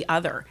top of the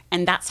other,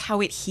 and that's how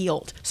it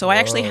healed. So I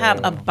actually have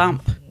a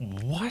bump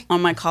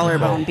on my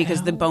collarbone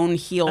because the bone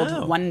healed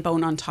Oh. one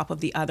bone on top of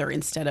the other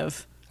instead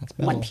of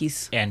one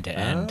piece. End to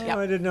end. Oh,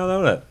 I didn't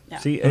know that. Yeah.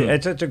 See,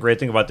 it's such a great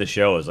thing about this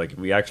show is like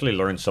we actually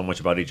learn so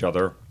much about each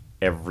other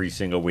every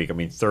single week. I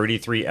mean,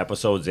 33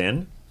 episodes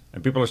in,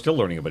 and people are still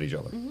learning about each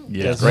other.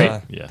 Yeah, Does,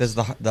 Yes. does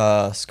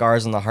the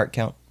scars on the heart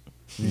count?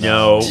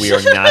 No, we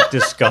are not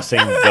discussing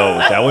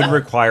those. That would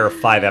require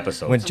 5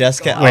 episodes. When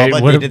Jessica Wait,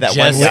 Alba what needed that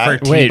one just guy.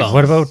 for- Wait, T-bones.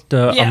 what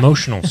about Yeah.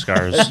 emotional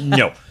scars?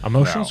 no,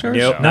 Emotional scars?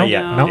 Nope, no, not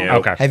yet. no. No.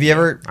 Okay. Have you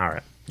ever? All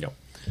right. no,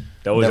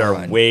 those Never are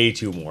mind. way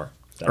too more.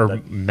 That- Or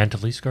that-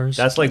 mentally scars?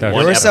 That's like That's-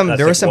 one There were epi- some. that's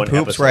There like were some one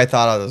poops where I episode.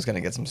 thought I was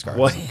gonna get some scars.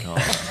 What?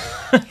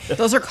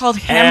 Those are called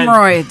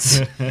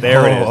hemorrhoids.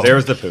 There it is.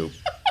 There's the poop.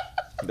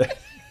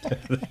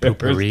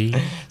 Poopery.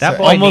 That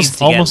boy needs to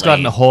get Almost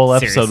gotten laid. a whole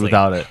episode Seriously.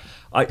 without it.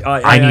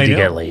 I need to know.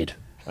 get laid.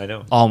 I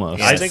know.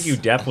 Almost. I think you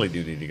definitely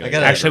do need to get. I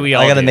gotta, Actually, we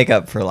I all gotta do. make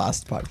up for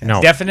last podcast.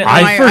 No, Definitely.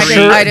 I for I did-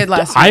 sure. I did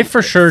last I week.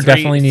 for sure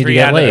definitely need to three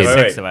get out of laid. the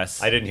Wait, six of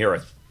us. I didn't hear a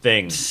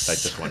thing that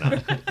just went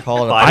on.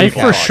 Call it a I I for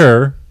for podcast.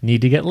 sure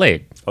need to get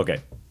laid. Okay,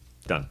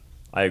 done.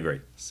 I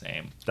agree.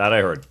 Same. That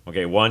I heard.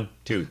 Okay, 1,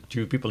 2.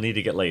 2 people need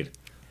to get laid.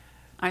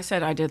 I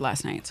said I did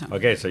last night. So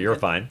Okay, so you're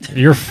fine.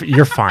 You're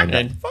fine.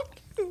 Then.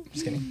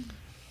 Just kidding.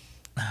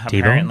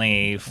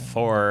 Apparently,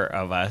 4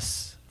 of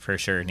us for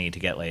sure need to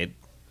get laid.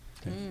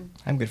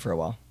 I'm good for a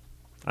while.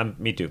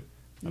 Me too.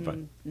 I'm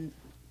fine.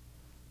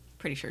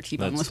 pretty sure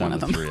T-Bone That's was one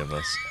down of to them. 3 of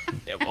us.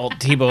 Well,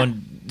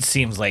 T-Bone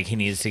seems like he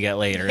needs to get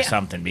laid or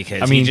something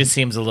because I he mean- just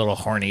seems a little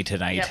horny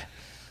tonight. Yep.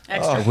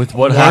 Extra. With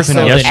what More happened so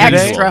than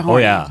yesterday? extra Oh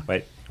horny. yeah.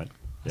 Wait. What?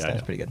 Yeah, That's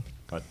yeah. pretty good.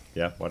 What?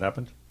 Yeah, what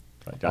happened?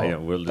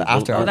 The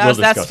after hours. That's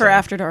discuss for that.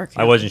 after dark.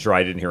 I wasn't sure.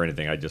 I didn't hear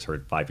anything. I just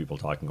heard 5 people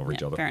talking over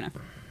each Yeah, other. fair enough.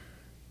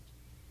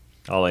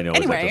 All I know is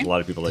that Anyway. there's a lot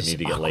of people that need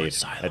to get laid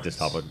at this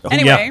topic. Oh,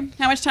 Anyway, yeah.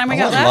 how much time we I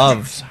got would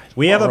left? love.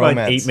 We have about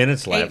romance. 8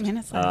 minutes left. 8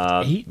 minutes left.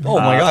 Oh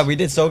my god, we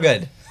did so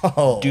good.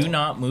 Oh. Do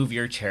not move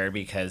your chair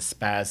because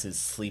Spaz is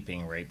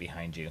sleeping right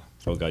behind you.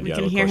 Oh, God, We yeah.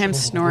 can of hear course. him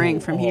snoring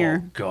from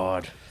here.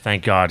 God.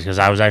 Thank God, because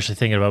I was actually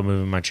thinking about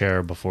moving my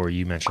chair before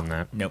you mentioned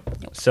that. Nope.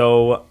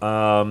 So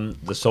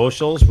the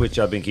socials, which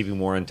I've been keeping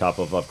more on top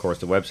of course,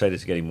 the website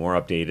is getting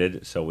more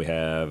updated. So we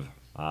have,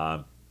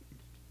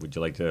 would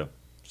you like to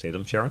say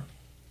them, Sharon?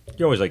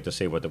 You always like to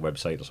say what the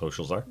website the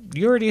socials are.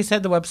 You already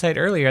said the website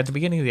earlier at the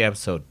beginning of the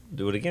episode.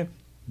 Do it again.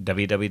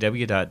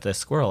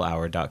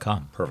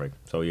 www.thesquirrelhour.com. Perfect.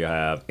 So you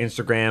have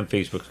Instagram,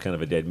 Facebook's kind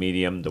of a dead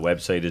medium. The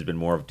website has been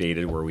more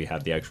updated where we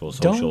have the actual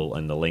social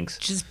and the links.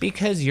 Just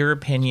because your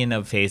opinion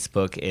of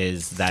Facebook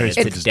is that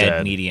Facebook it's is a dead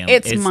dead. medium,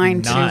 It's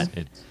mine too. not.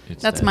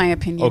 It's That's dead. my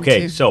opinion.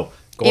 Okay, too. so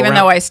go even around,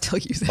 though I still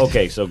use it.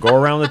 Okay, so go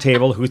around the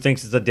table. Who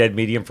thinks it's a dead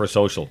medium for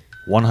social?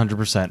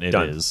 100% it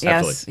Done. is. Yeah.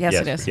 Absolutely. Yes,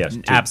 it is. Yes,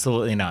 two.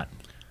 Absolutely not.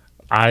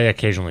 I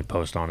occasionally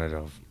post on it.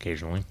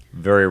 Occasionally.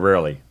 Very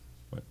rarely.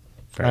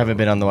 I haven't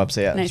been on the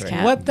website yet. Nice Sorry.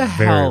 cat. What the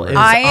Very hell rare. is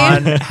I-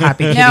 on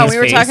Happy Kitty's No, we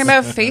were face? talking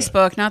about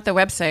Facebook, not the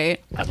website.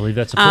 I believe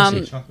that's a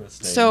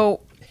pussy.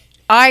 So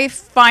I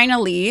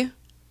finally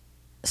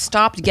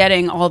stopped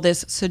getting all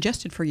this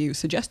suggested for you,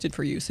 suggested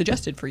for you,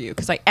 suggested for you,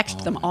 because I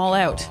X'd them all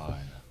out.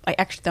 I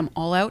X'd them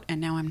all out, and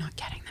now I'm not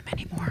getting them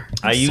anymore.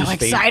 I'm so Fa-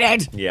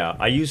 excited. Yeah,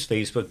 I use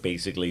Facebook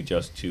basically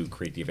just to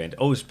create the event.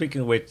 Oh,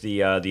 speaking of which,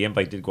 the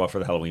invite did go out for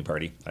the Halloween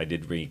party. I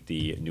did read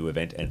the new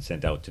event and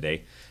sent out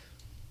today.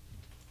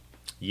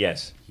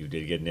 Yes, you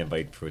did get an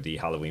invite for the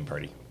Halloween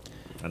party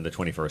on the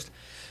 21st.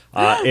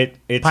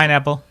 It's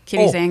Pineapple.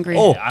 Kitty's angry.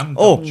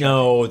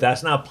 no,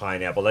 that's not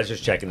pineapple. Let's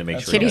just checking to make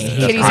sure. Kitty's, That's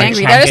Kitty's not-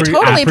 angry. I'm That is pretty-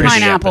 totally I'm pretty-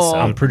 pineapple.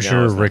 I'm pretty No,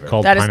 sure it's not Rick fair.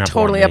 called That is pineapple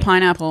totally on a me.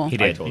 pineapple. He I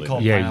did. totally He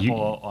called Yeah,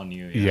 pineapple on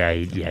you. Yeah,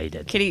 he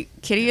did.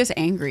 Kitty is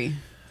angry.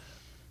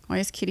 Why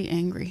is Kitty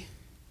angry?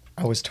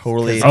 I was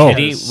totally. Oh.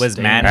 Kitty was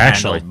Actually,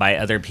 manhandled by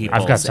other people,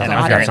 I've got something. and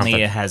I've got apparently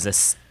something. it has a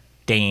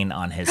stain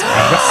on his face.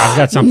 I've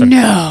got something.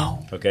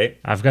 No. Okay.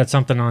 I've got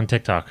something on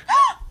TikTok.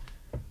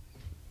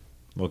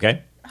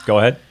 Okay. Go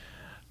ahead.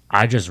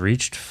 I just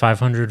reached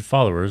 500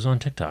 followers on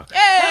TikTok.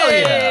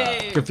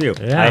 Good for you.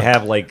 Yeah. I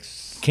have like.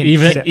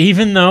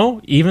 Even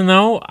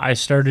though I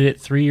started it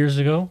 3 years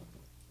ago,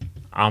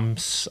 I'm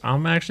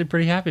actually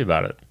pretty happy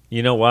about it.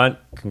 You know what?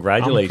 I'm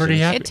Congratulations. pretty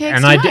happy. It takes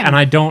and time.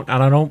 I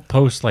don't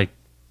post like.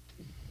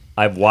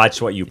 I've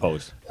watched what you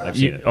post. I've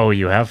seen it. Oh,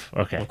 you have?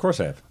 Okay. Of course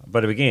I have.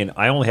 But again,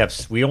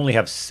 we only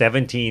have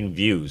 17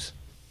 views,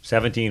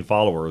 17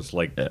 followers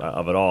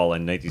of it all,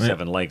 and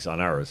 97 likes on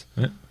ours.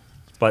 Yeah.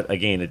 But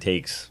again, it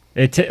takes.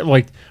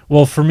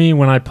 For me,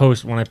 when I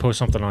post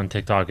something on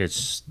TikTok,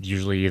 it's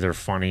usually either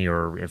funny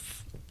or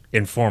if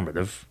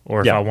informative,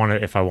 or Yeah.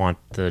 if I want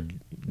the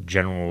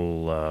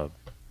general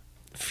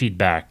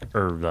feedback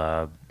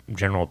or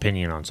general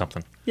opinion on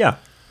something. Yeah.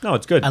 No,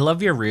 it's good. I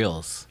love your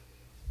reels.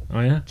 Oh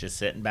yeah. Just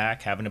sitting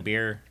back, having a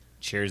beer,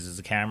 cheers as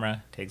the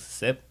camera, takes a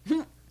sip.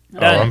 Oh,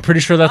 I'm pretty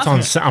sure that's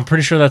on. I'm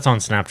pretty sure that's on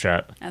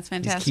Snapchat. That's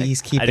fantastic.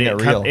 He's keeping it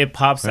real. It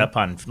pops up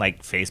on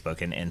like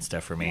Facebook and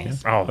Insta for me.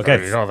 Oh, Okay.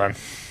 there you go then.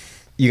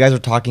 You guys were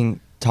talking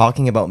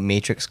about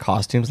Matrix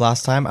costumes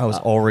last time. I was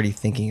already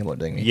thinking about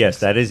doing Matrix. Yes,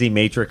 that is the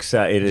Matrix.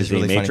 It is the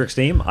really funny. Matrix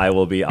theme. I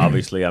will be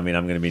obviously. I'm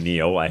going to be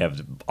Neo. I have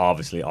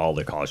obviously all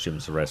the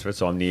costumes, the rest of it.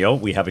 So I'm Neo.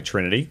 We have a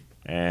Trinity,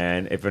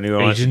 and if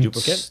anyone wants to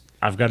duplicate,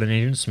 I've got an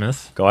Agent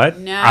Smith. go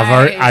ahead.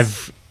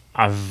 Nice.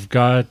 I've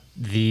got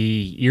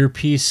the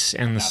earpiece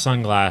and the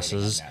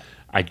sunglasses.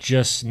 I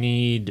just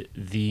need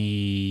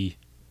the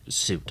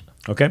suit.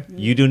 Okay.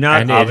 You do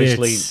not And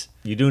obviously. it's-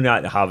 You do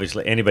not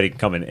obviously. Anybody can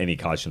come in any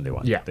costume they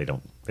want. Yeah. They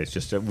don't. It's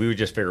just we would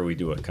just figure we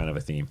do a kind of a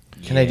theme.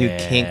 Can I do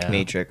Kink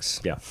Matrix?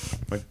 Yeah.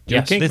 But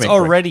Yes, Kink It's Matrix.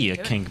 already a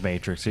kink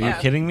matrix. Are you Yeah.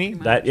 kidding me?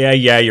 That.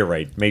 Yeah. You're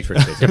right.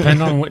 Matrix is.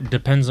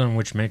 Depends on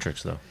which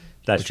Matrix though.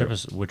 That's true.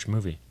 Which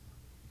movie?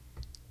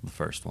 The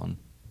first one.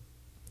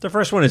 The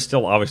first one is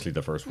still obviously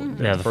the first one.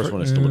 Yeah, the the first fir-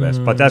 one is still the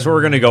best. But that's what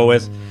we're going to go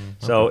with.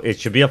 So it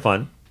should be a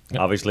fun.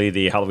 Obviously,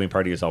 the Halloween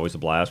party is always a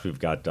blast. We've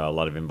got a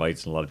lot of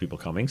invites and a lot of people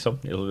coming, so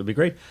it'll be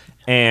great.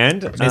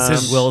 And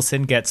Mrs.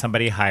 Wilson, get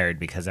somebody hired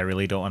because I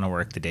really don't want to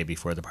work the day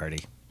before the party.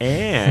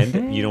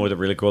 And you know what the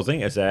really cool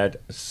thing is that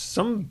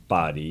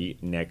somebody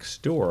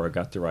next door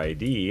got their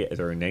ID.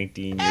 They're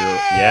 19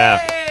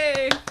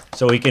 yeah.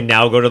 So he can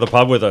now go to the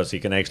pub with us. He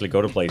can actually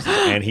go to places,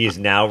 and he is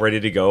now ready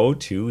to go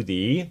to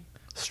the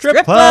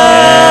Strip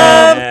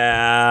club.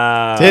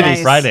 Yeah.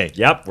 Titties. Friday.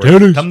 Yep.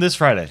 Come this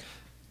Friday.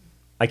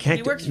 I can't.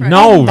 He works Friday.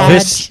 No, Badge.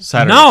 this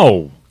Saturday.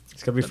 no.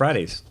 It's gonna be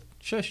Fridays.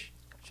 Shush.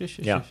 Shush. Shush.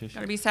 Yeah. Shush, shush.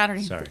 Gotta be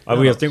Saturday. Sorry.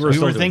 We think we're We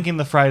still were doing- thinking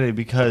the Friday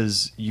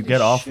because you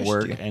get off Shushed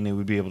work you. and it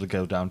would be able to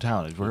go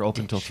downtown. We're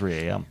open till 3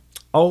 a.m.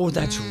 Oh,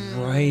 that's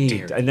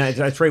right. And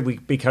that's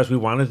right. Because we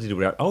wanted to do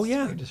it. Oh,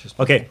 yeah.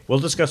 Okay, we'll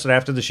discuss it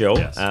after the show.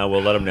 Yes.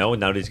 We'll let him know. And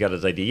now that he's got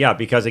his ID. Yeah,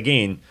 because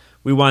again,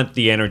 we want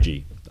the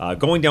energy.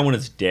 Going down when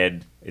it's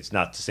dead, it's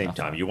not the same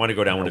time. You want to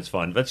go down when it's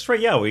fun. But that's right.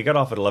 Yeah, we got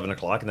off at 11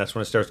 o'clock, and that's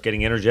when it starts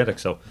getting energetic.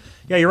 So,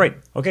 yeah, you're right.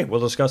 Okay,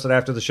 we'll discuss it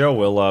after the show.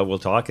 We'll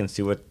talk and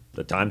see what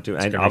the time to.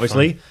 And gonna be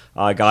obviously,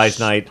 guys'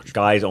 night,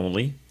 guys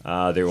only.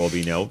 There will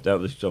be no. That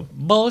was so.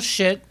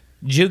 Bullshit.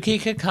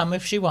 Juki could come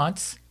if she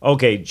wants.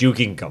 Okay, Juke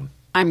can come.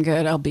 I'm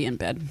good. I'll be in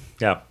bed.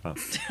 Yeah.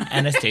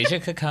 Anastasia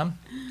could come.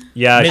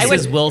 Yeah.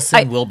 Mrs. Wilson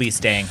I- will be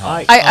staying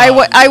home.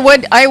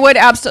 I would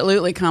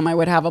absolutely come. I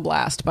would have a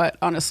blast. But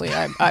honestly,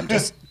 I'm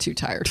just too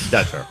tired.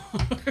 That's fair.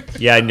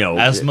 Yeah, no.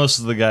 As most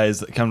of the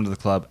guys that come to the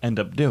club end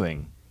up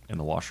doing in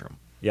the washroom.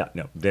 Yeah,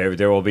 no. There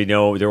will be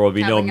no Having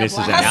a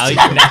Mrs. blast.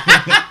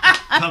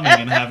 Aniston. Coming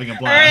and having a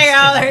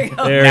blast. There you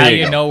go. There now you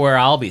you go. know where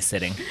I'll be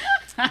sitting.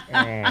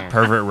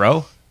 Pervert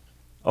row.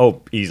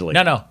 Oh, easily.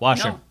 No,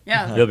 washroom. No.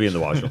 Yeah. He'll be in the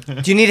washroom.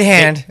 Do you need a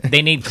hand?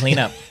 They need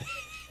cleanup.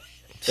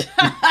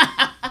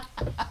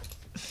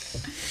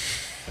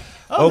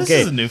 Oh, Okay. this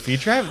is a new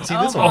feature. I haven't seen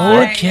this Oh, one.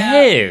 my.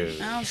 Okay. Oh,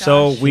 gosh.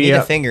 So You we, need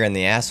a finger in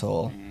the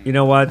asshole. you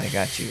know what? I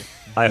got you.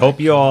 I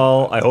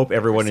hope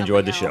everyone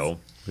enjoyed the Something show.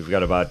 We've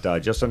got about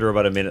just under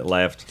about a minute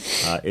left.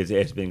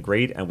 It's been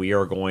great, and we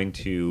are going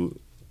to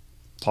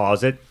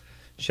pause it,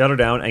 shut it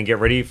down, and get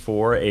ready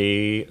for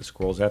a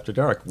Squirrels After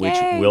Dark, which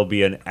Yay. will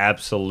be an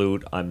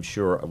absolute, I'm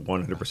sure,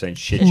 100%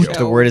 shit Show. show.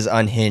 The word is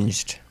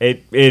unhinged.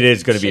 It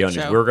is going to be Shit on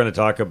this. show. We're going to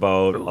talk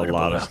about a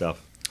lot of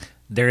stuff.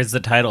 There is the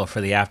title for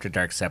the After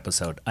Darks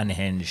episode,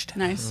 Unhinged.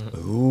 Nice.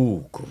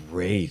 Ooh,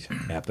 great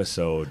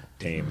episode,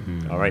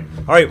 Dame. All right.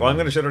 Well, I'm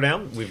going to shut her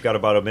down. We've got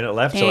about a minute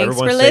left, so Thanks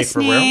everyone's for safe for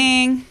where.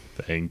 listening.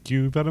 Thank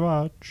you very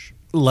much.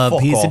 Love,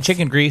 Fuck peas, and off.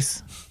 chicken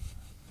grease.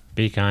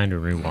 Be kind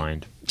and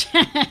rewind.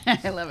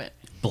 I love it.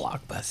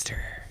 Blockbuster.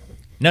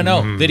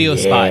 No, video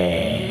spot.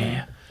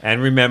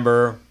 And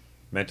remember,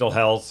 mental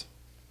health,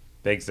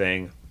 big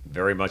thing,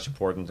 very much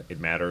important. It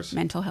matters.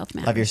 Mental health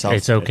matters. Love yourself.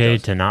 It's okay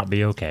does. to not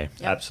be okay.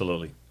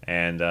 Absolutely.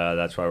 And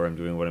that's why I'm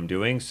doing what I'm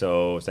doing.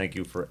 So thank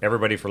you for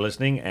everybody for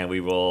listening, and we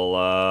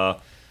will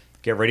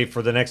get ready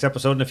for the next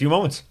episode in a few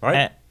moments. All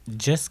right?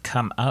 Just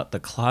come out the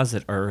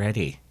closet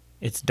already.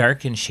 It's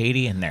dark and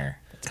shady in there.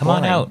 Come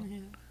on boring. out.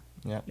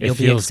 Yeah. It You'll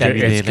be feels good.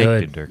 accepted. It's They like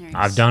good. the dark. There you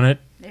I've go. done it.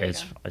 There you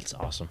It's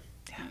awesome.